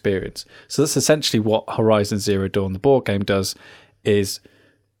from that experience. So that's essentially what Horizon Zero Dawn, the board game, does. Is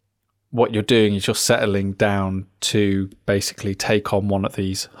what you're doing is you're settling down to basically take on one of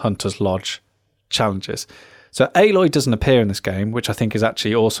these Hunter's Lodge challenges. So Aloy doesn't appear in this game, which I think is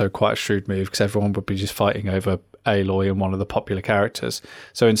actually also quite a shrewd move, because everyone would be just fighting over Aloy and one of the popular characters.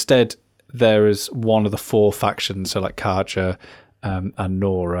 So instead, there is one of the four factions, so like Karja and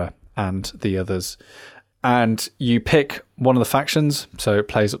Nora and the others. And you pick one of the factions, so it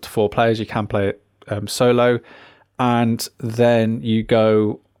plays up to 4 players. You can play it solo. And then you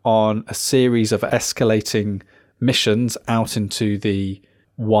go on a series of escalating missions out into the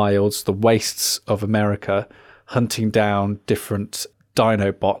wilds, the wastes of America, hunting down different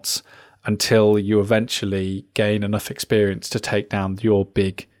Dinobots until you eventually gain enough experience to take down your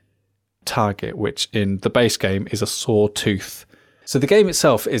big target, which in the base game is a sawtooth. So the game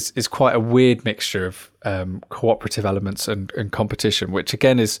itself is quite a weird mixture of cooperative elements and competition, which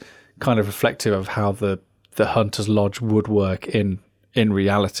again is kind of reflective of how the Hunter's Lodge would work in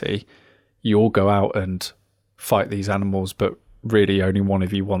reality. You all go out and fight these animals, but really only one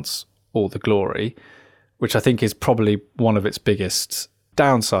of you wants all the glory, which I think is probably one of its biggest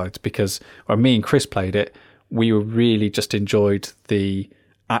downsides, because when me and Chris played it, we really just enjoyed the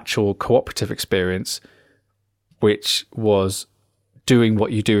actual cooperative experience, which was doing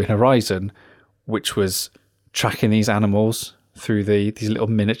what you do in Horizon, which was tracking these animals through these little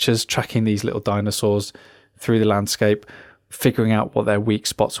miniatures, tracking these little dinosaurs through the landscape, figuring out what their weak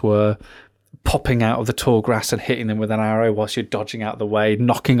spots were, popping out of the tall grass and hitting them with an arrow whilst you're dodging out of the way,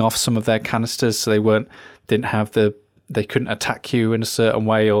 knocking off some of their canisters so they couldn't attack you in a certain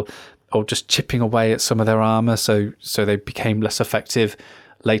way, or just chipping away at some of their armor so they became less effective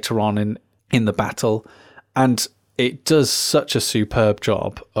later on in the battle. And it does such a superb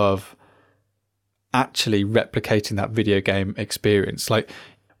job of actually replicating that video game experience. Like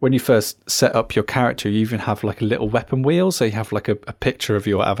when you first set up your character, you even have like a little weapon wheel. So you have like a picture of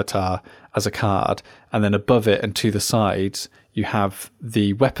your avatar as a card, and then above it and to the sides, you have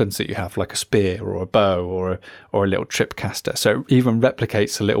the weapons that you have, like a spear or a bow or a little tripcaster. So it even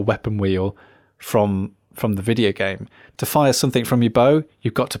replicates a little weapon wheel from the video game. To fire something from your bow,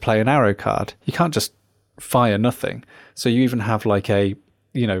 you've got to play an arrow card. You can't just fire nothing. So you even have like a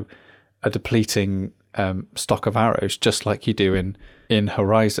depleting stock of arrows, just like you do in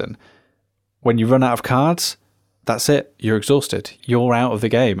Horizon. When you run out of cards, that's it. You're exhausted. You're out of the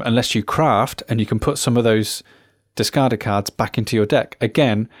game unless you craft and you can put some of those discarded cards back into your deck.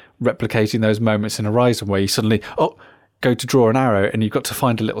 Again, replicating those moments in Horizon where you suddenly go to draw an arrow and you've got to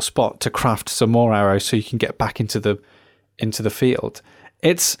find a little spot to craft some more arrows so you can get back into the field.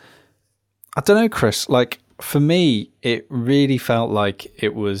 It's, I don't know, Chris, like for me, it really felt like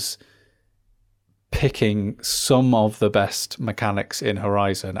it was picking some of the best mechanics in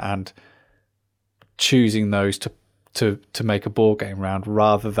Horizon and choosing those to make a board game round,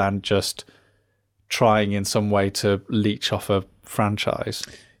 rather than just trying in some way to leech off a franchise.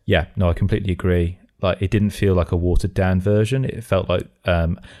 Yeah, no, I completely agree. Like, it didn't feel like a watered down version. It felt like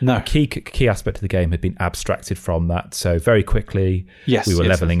a key aspect of the game had been abstracted from that. So very quickly, we were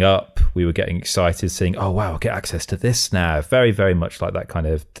leveling up. We were getting excited, seeing, oh wow, I'll get access to this now. Very, very much like that kind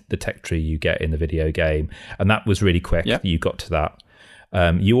of the tech tree you get in the video game, and that was really quick. Yep. You got to that.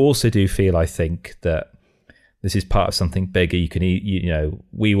 You also do feel, I think, that this is part of something bigger.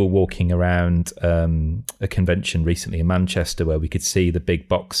 We were walking around a convention recently in Manchester where we could see the big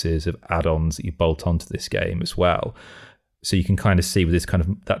boxes of add-ons that you bolt onto this game as well. So you can kind of see with this kind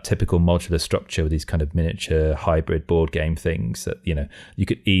of that typical modular structure with these kind of miniature hybrid board game things that, you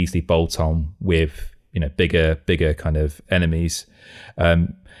could easily bolt on with, bigger kind of enemies.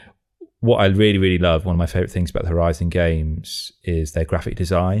 What I really, really love, one of my favorite things about the Horizon games is their graphic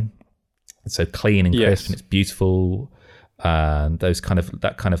design. It's so clean and crisp, and it's beautiful, and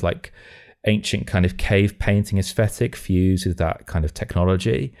that kind of like ancient kind of cave painting aesthetic fused with that kind of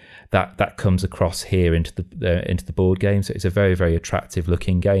technology that comes across here into the board game. So it's a very, very attractive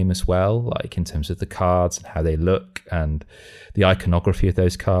looking game as well, like in terms of the cards and how they look and the iconography of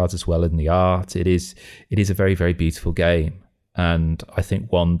those cards as well, and the art. It is a very, very beautiful game, and I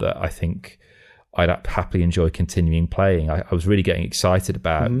think one that I'd happily enjoy continuing playing. I was really getting excited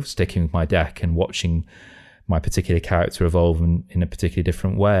about sticking with my deck and watching my particular character evolve in a particularly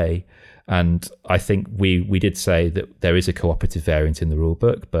different way. And I think we did say that there is a cooperative variant in the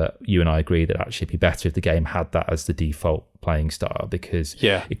rulebook, but you and I agree that actually it'd be better if the game had that as the default playing style, because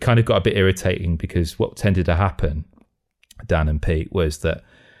it kind of got a bit irritating, because what tended to happen, Dan and Pete, was that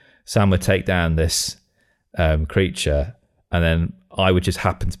Sam would take down this creature, and then I would just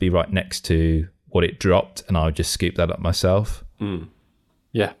happen to be right next to what it dropped, and I would just scoop that up myself.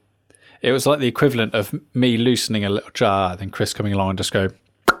 Yeah. It was like the equivalent of me loosening a little jar, then Chris coming along and just go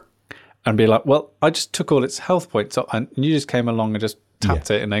and be like, well, I just took all its health points up, and you just came along and just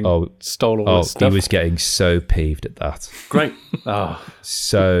tapped it and then stole all its stuff. He was getting so peeved at that. Great.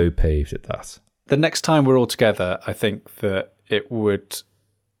 So peeved at that. The next time we're all together, I think that it would...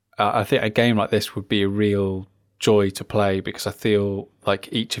 I think a game like this would be a real joy to play, because I feel like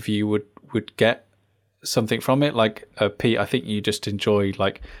each of you would get something from it. Like Pete, I think you just enjoy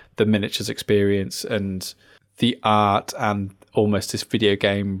like the miniatures experience and the art and almost this video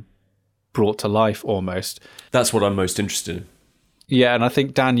game brought to life almost. That's what I'm most interested in. Yeah, and I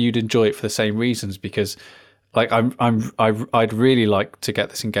think Dan, you'd enjoy it for the same reasons, because like I'd really like to get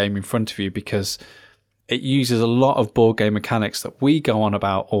this in game in front of you, because it uses a lot of board game mechanics that we go on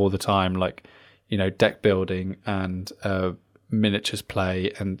about all the time, like deck building and miniatures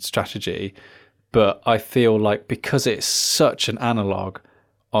play and strategy. But I feel like because it's such an analog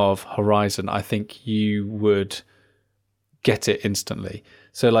of Horizon, I think you would get it instantly.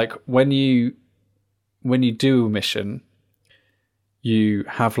 So like when you do a mission, you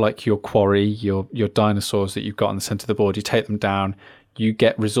have like your quarry, your dinosaurs that you've got on the center of the board. You take them down, you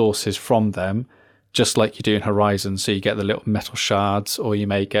get resources from them, just like you do in Horizon. So you get the little metal shards, or you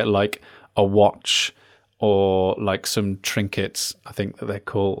may get like a watch or like some trinkets, I think that they're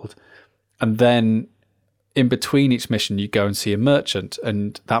called. And then in between each mission, you go and see a merchant,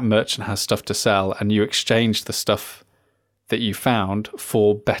 and that merchant has stuff to sell, and you exchange the stuff that you found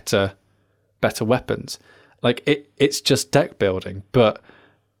for better weapons. Like it's just deck building, but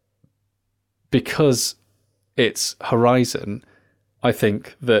because it's Horizon, I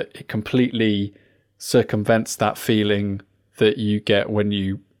think that it completely circumvents that feeling that you get when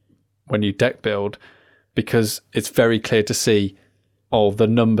you deck build, because it's very clear to see, the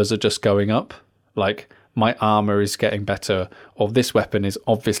numbers are just going up. Like my armor is getting better, or this weapon is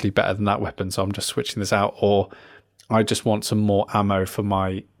obviously better than that weapon, so I'm just switching this out, or I just want some more ammo for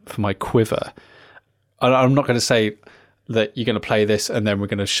my quiver. I'm not going to say that you're going to play this and then we're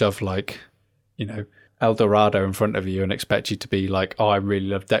going to shove like, El Dorado in front of you and expect you to be like, oh, I really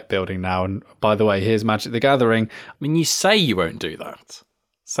love deck building now, and by the way, here's Magic the Gathering. I mean, you say you won't do that.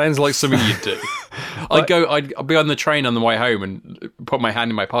 Sounds like something you'd do. I'd be on the train on the way home and put my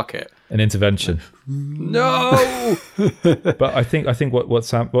hand in my pocket. An intervention. No. But I think what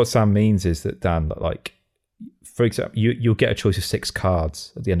Sam means is that, Dan, like, for example, you'll get a choice of 6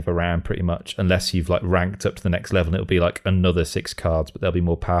 cards at the end of a round, pretty much, unless you've like ranked up to the next level, and it'll be like another 6 cards, but they'll be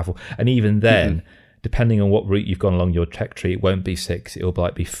more powerful. And even then, depending on what route you've gone along your tech tree, it won't be 6. It'll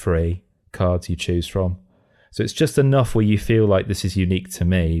be 3 cards you choose from. So it's just enough where you feel like this is unique to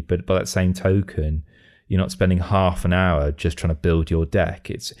me, but by that same token, You're not spending half an hour just trying to build your deck.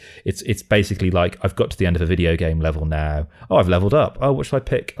 It's basically like, I've got to the end of a video game level now. Oh, I've leveled up. Oh, what should I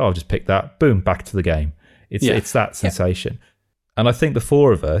pick? Oh, I'll just pick that. Boom, back to the game. It's that sensation. And I think the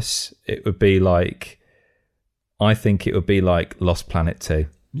four of us, it would be like Lost Planet 2.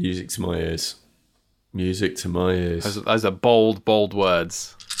 Music to my ears. Music to my ears. Those are bold, bold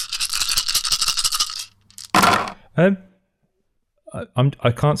words.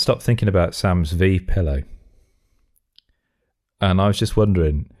 I can't stop thinking about Sam's V pillow. And I was just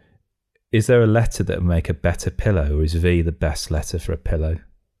wondering, is there a letter that would make a better pillow, or is V the best letter for a pillow?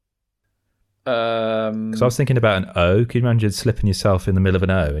 Because I was thinking about an O. Can you imagine slipping yourself in the middle of an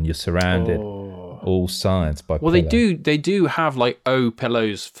O and you're surrounded all sides by Well, pillow? they do have like O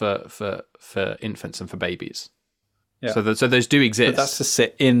pillows for infants and for babies. Yeah. So those do exist. But that's to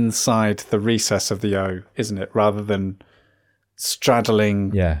sit inside the recess of the O, isn't it? Rather than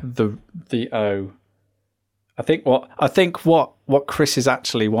straddling the O. I think what Chris is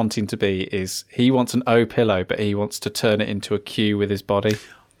actually wanting to be is he wants an O pillow, but he wants to turn it into a Q with his body.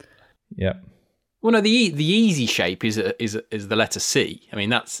 Yeah. Well, no, the easy shape is the letter C. I mean,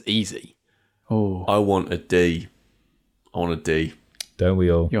 that's easy. Oh, I want a D. I want a D. Don't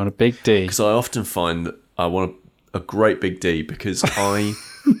we all? you want a big D? Because I often find that I want a great big D because I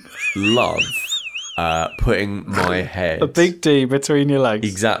love putting my head... A big D between your legs.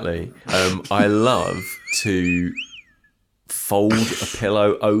 Exactly. I love to fold a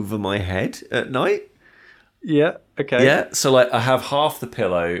pillow over my head at night. Yeah, okay. Yeah, so like I have half the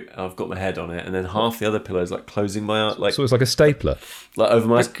pillow, I've got my head on it, and then half the other pillow is like closing my eye, like So it's like a stapler. like over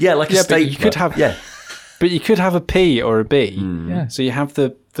my like a Yeah, stapler. but you could have But you could have a P or a B. Yeah. So you have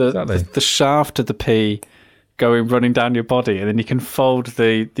the Exactly. shaft of the P running down your body, and then you can fold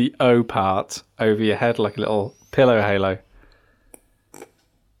the O part over your head like a little pillow halo.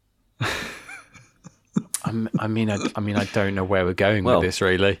 I mean, I don't know where we're going Well, with this.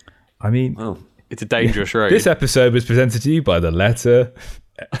 Really, I mean, Well, it's a dangerous road. this episode was presented to you by the letter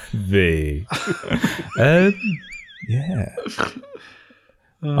V. Yeah.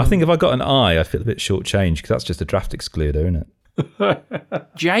 I think if I got an I, I'd feel a bit shortchanged because that's just a draft excluder, isn't it?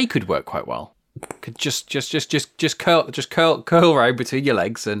 J could work quite well. Could just curl round between your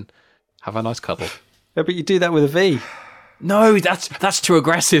legs and have a nice cuddle. Yeah, but you do that with a V. No, that's too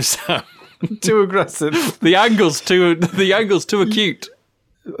aggressive, Sam. Too aggressive. The angle's too acute.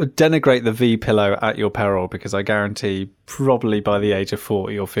 Denigrate the V pillow at your peril, because I guarantee probably by the age of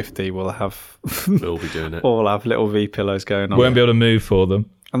 40 or 50 we'll we'll be doing it. all have little V pillows going on. Won't be able to move for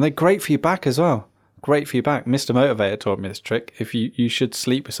them. And they're great for your back as well. Great for your back. Mr. Motivator taught me this trick. If you should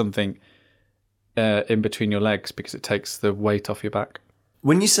sleep with something in between your legs because it takes the weight off your back.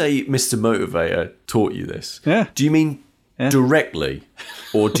 When you say Mr. Motivator taught you this, Yeah. do you mean directly,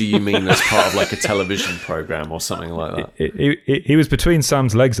 or do you mean as part of like a television program or something like that? He was between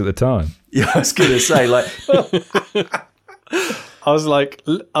Sam's legs at the time. Yeah, I was gonna say like, I was like,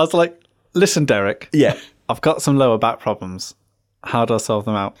 listen, Derek. yeah. I've got some lower back problems. How do I solve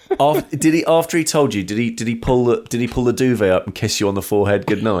them out? After he told you, did he pull the duvet up and kiss you on the forehead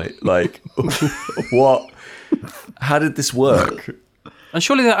goodnight? Like, what? How did this work? And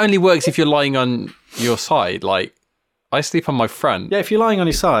surely that only works if you're lying on your side. Like, I sleep on my front. Yeah, if you're lying on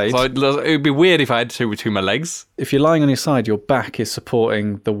your side, So it would be weird if I had to between my legs. if you're lying on your side, your back is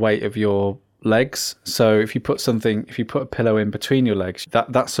supporting the weight of your legs. So if you put a pillow in between your legs,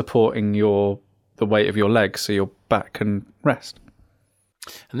 that's supporting the weight of your legs, so your back can rest.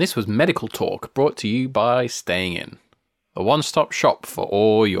 And this was Medical Talk, brought to you by Staying In, a one-stop shop for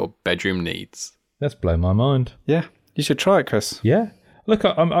all your bedroom needs. That's blown my mind. Yeah, you should try it, Chris. Yeah. Look,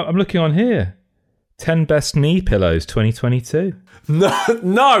 I'm looking on here. 10 best knee pillows 2022.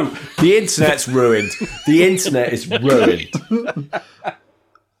 No, the internet's ruined. The internet is ruined.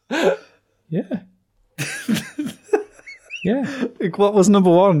 Yeah. Yeah. What was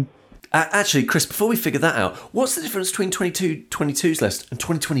number one? Actually, Chris, before we figure that out, what's the difference between 22's list and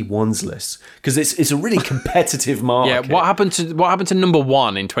 2021's list? Because it's a really competitive market. Yeah, what happened to number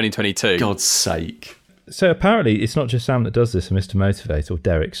one in 2022? God's sake. So apparently it's not just Sam that does this, and Mr. Motivator, or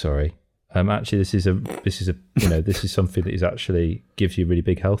Derek, sorry. Actually, this is something that is actually gives you really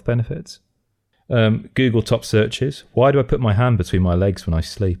big health benefits. Google top searches. Why do I put my hand between my legs when I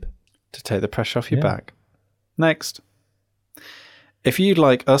sleep? To take the pressure off your Yeah. back. Next. If you'd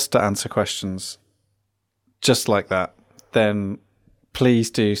like us to answer questions just like that, then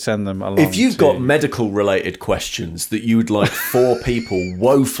please do send them along. If you've got medical related questions that you would like 4 people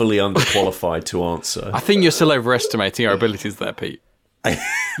woefully underqualified to answer, I think you're still overestimating our abilities there, Pete.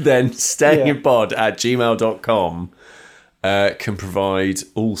 then stayingpod@gmail.com can provide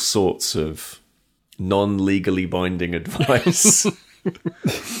all sorts of non-legally binding advice.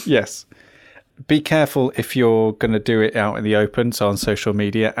 Yes. Be careful if you're going to do it out in the open. So on social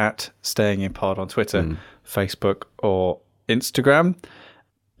media at Staying in Pod on Twitter, Facebook or Instagram.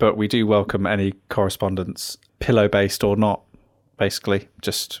 But we do welcome any correspondence, pillow-based or not, basically.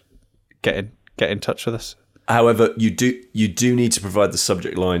 Just get in touch with us. However, you do need to provide the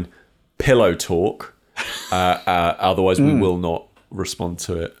subject line pillow talk. Otherwise, we will not respond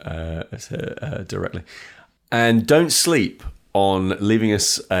to it directly. And don't sleep on leaving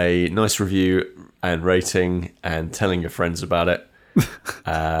us a nice review and rating and telling your friends about it,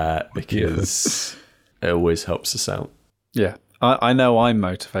 because it always helps us out. Yeah, I know I'm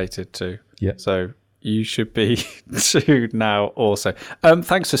motivated too. Yeah. So you should be too now also.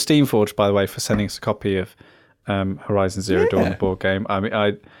 Thanks for Steamforged, by the way, for sending us a copy of Horizon Zero Dawn, the board game. I mean,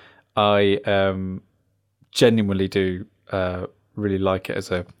 I genuinely do really like it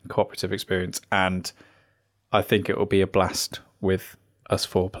as a cooperative experience, and I think it will be a blast with us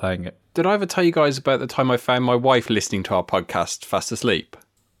four playing it. Did I ever tell you guys about the time I found my wife listening to our podcast fast asleep?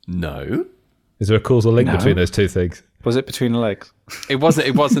 No. Is there a causal link between those two things? Was it between the legs? It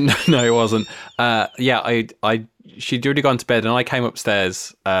wasn't. No, it wasn't. She'd already gone to bed, and I came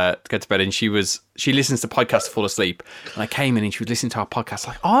upstairs to go to bed, and she listens to podcasts to fall asleep. And I came in, and she was listening to our podcast,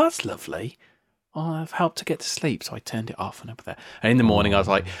 like, oh, that's lovely. Oh, I've helped her get to sleep, so I turned it off and over there. And in the morning, I was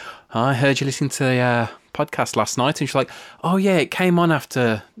like, oh, I heard you listening to the podcast last night, and she's like, oh yeah, it came on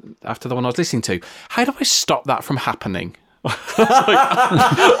after the one I was listening to. How do I stop that from happening? I was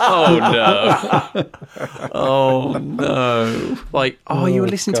like, oh no. Like, oh, you were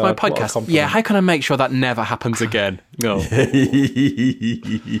listening to my podcast? Yeah, how can I make sure that never happens again? No. So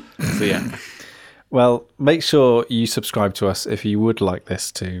yeah. Well, make sure you subscribe to us if you would like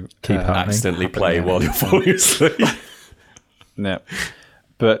this to keep accidentally play while you're falling asleep. No.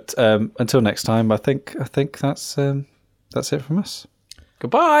 But until next time, I think that's it from us.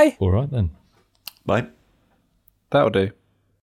 Goodbye. All right then. Bye. That'll do.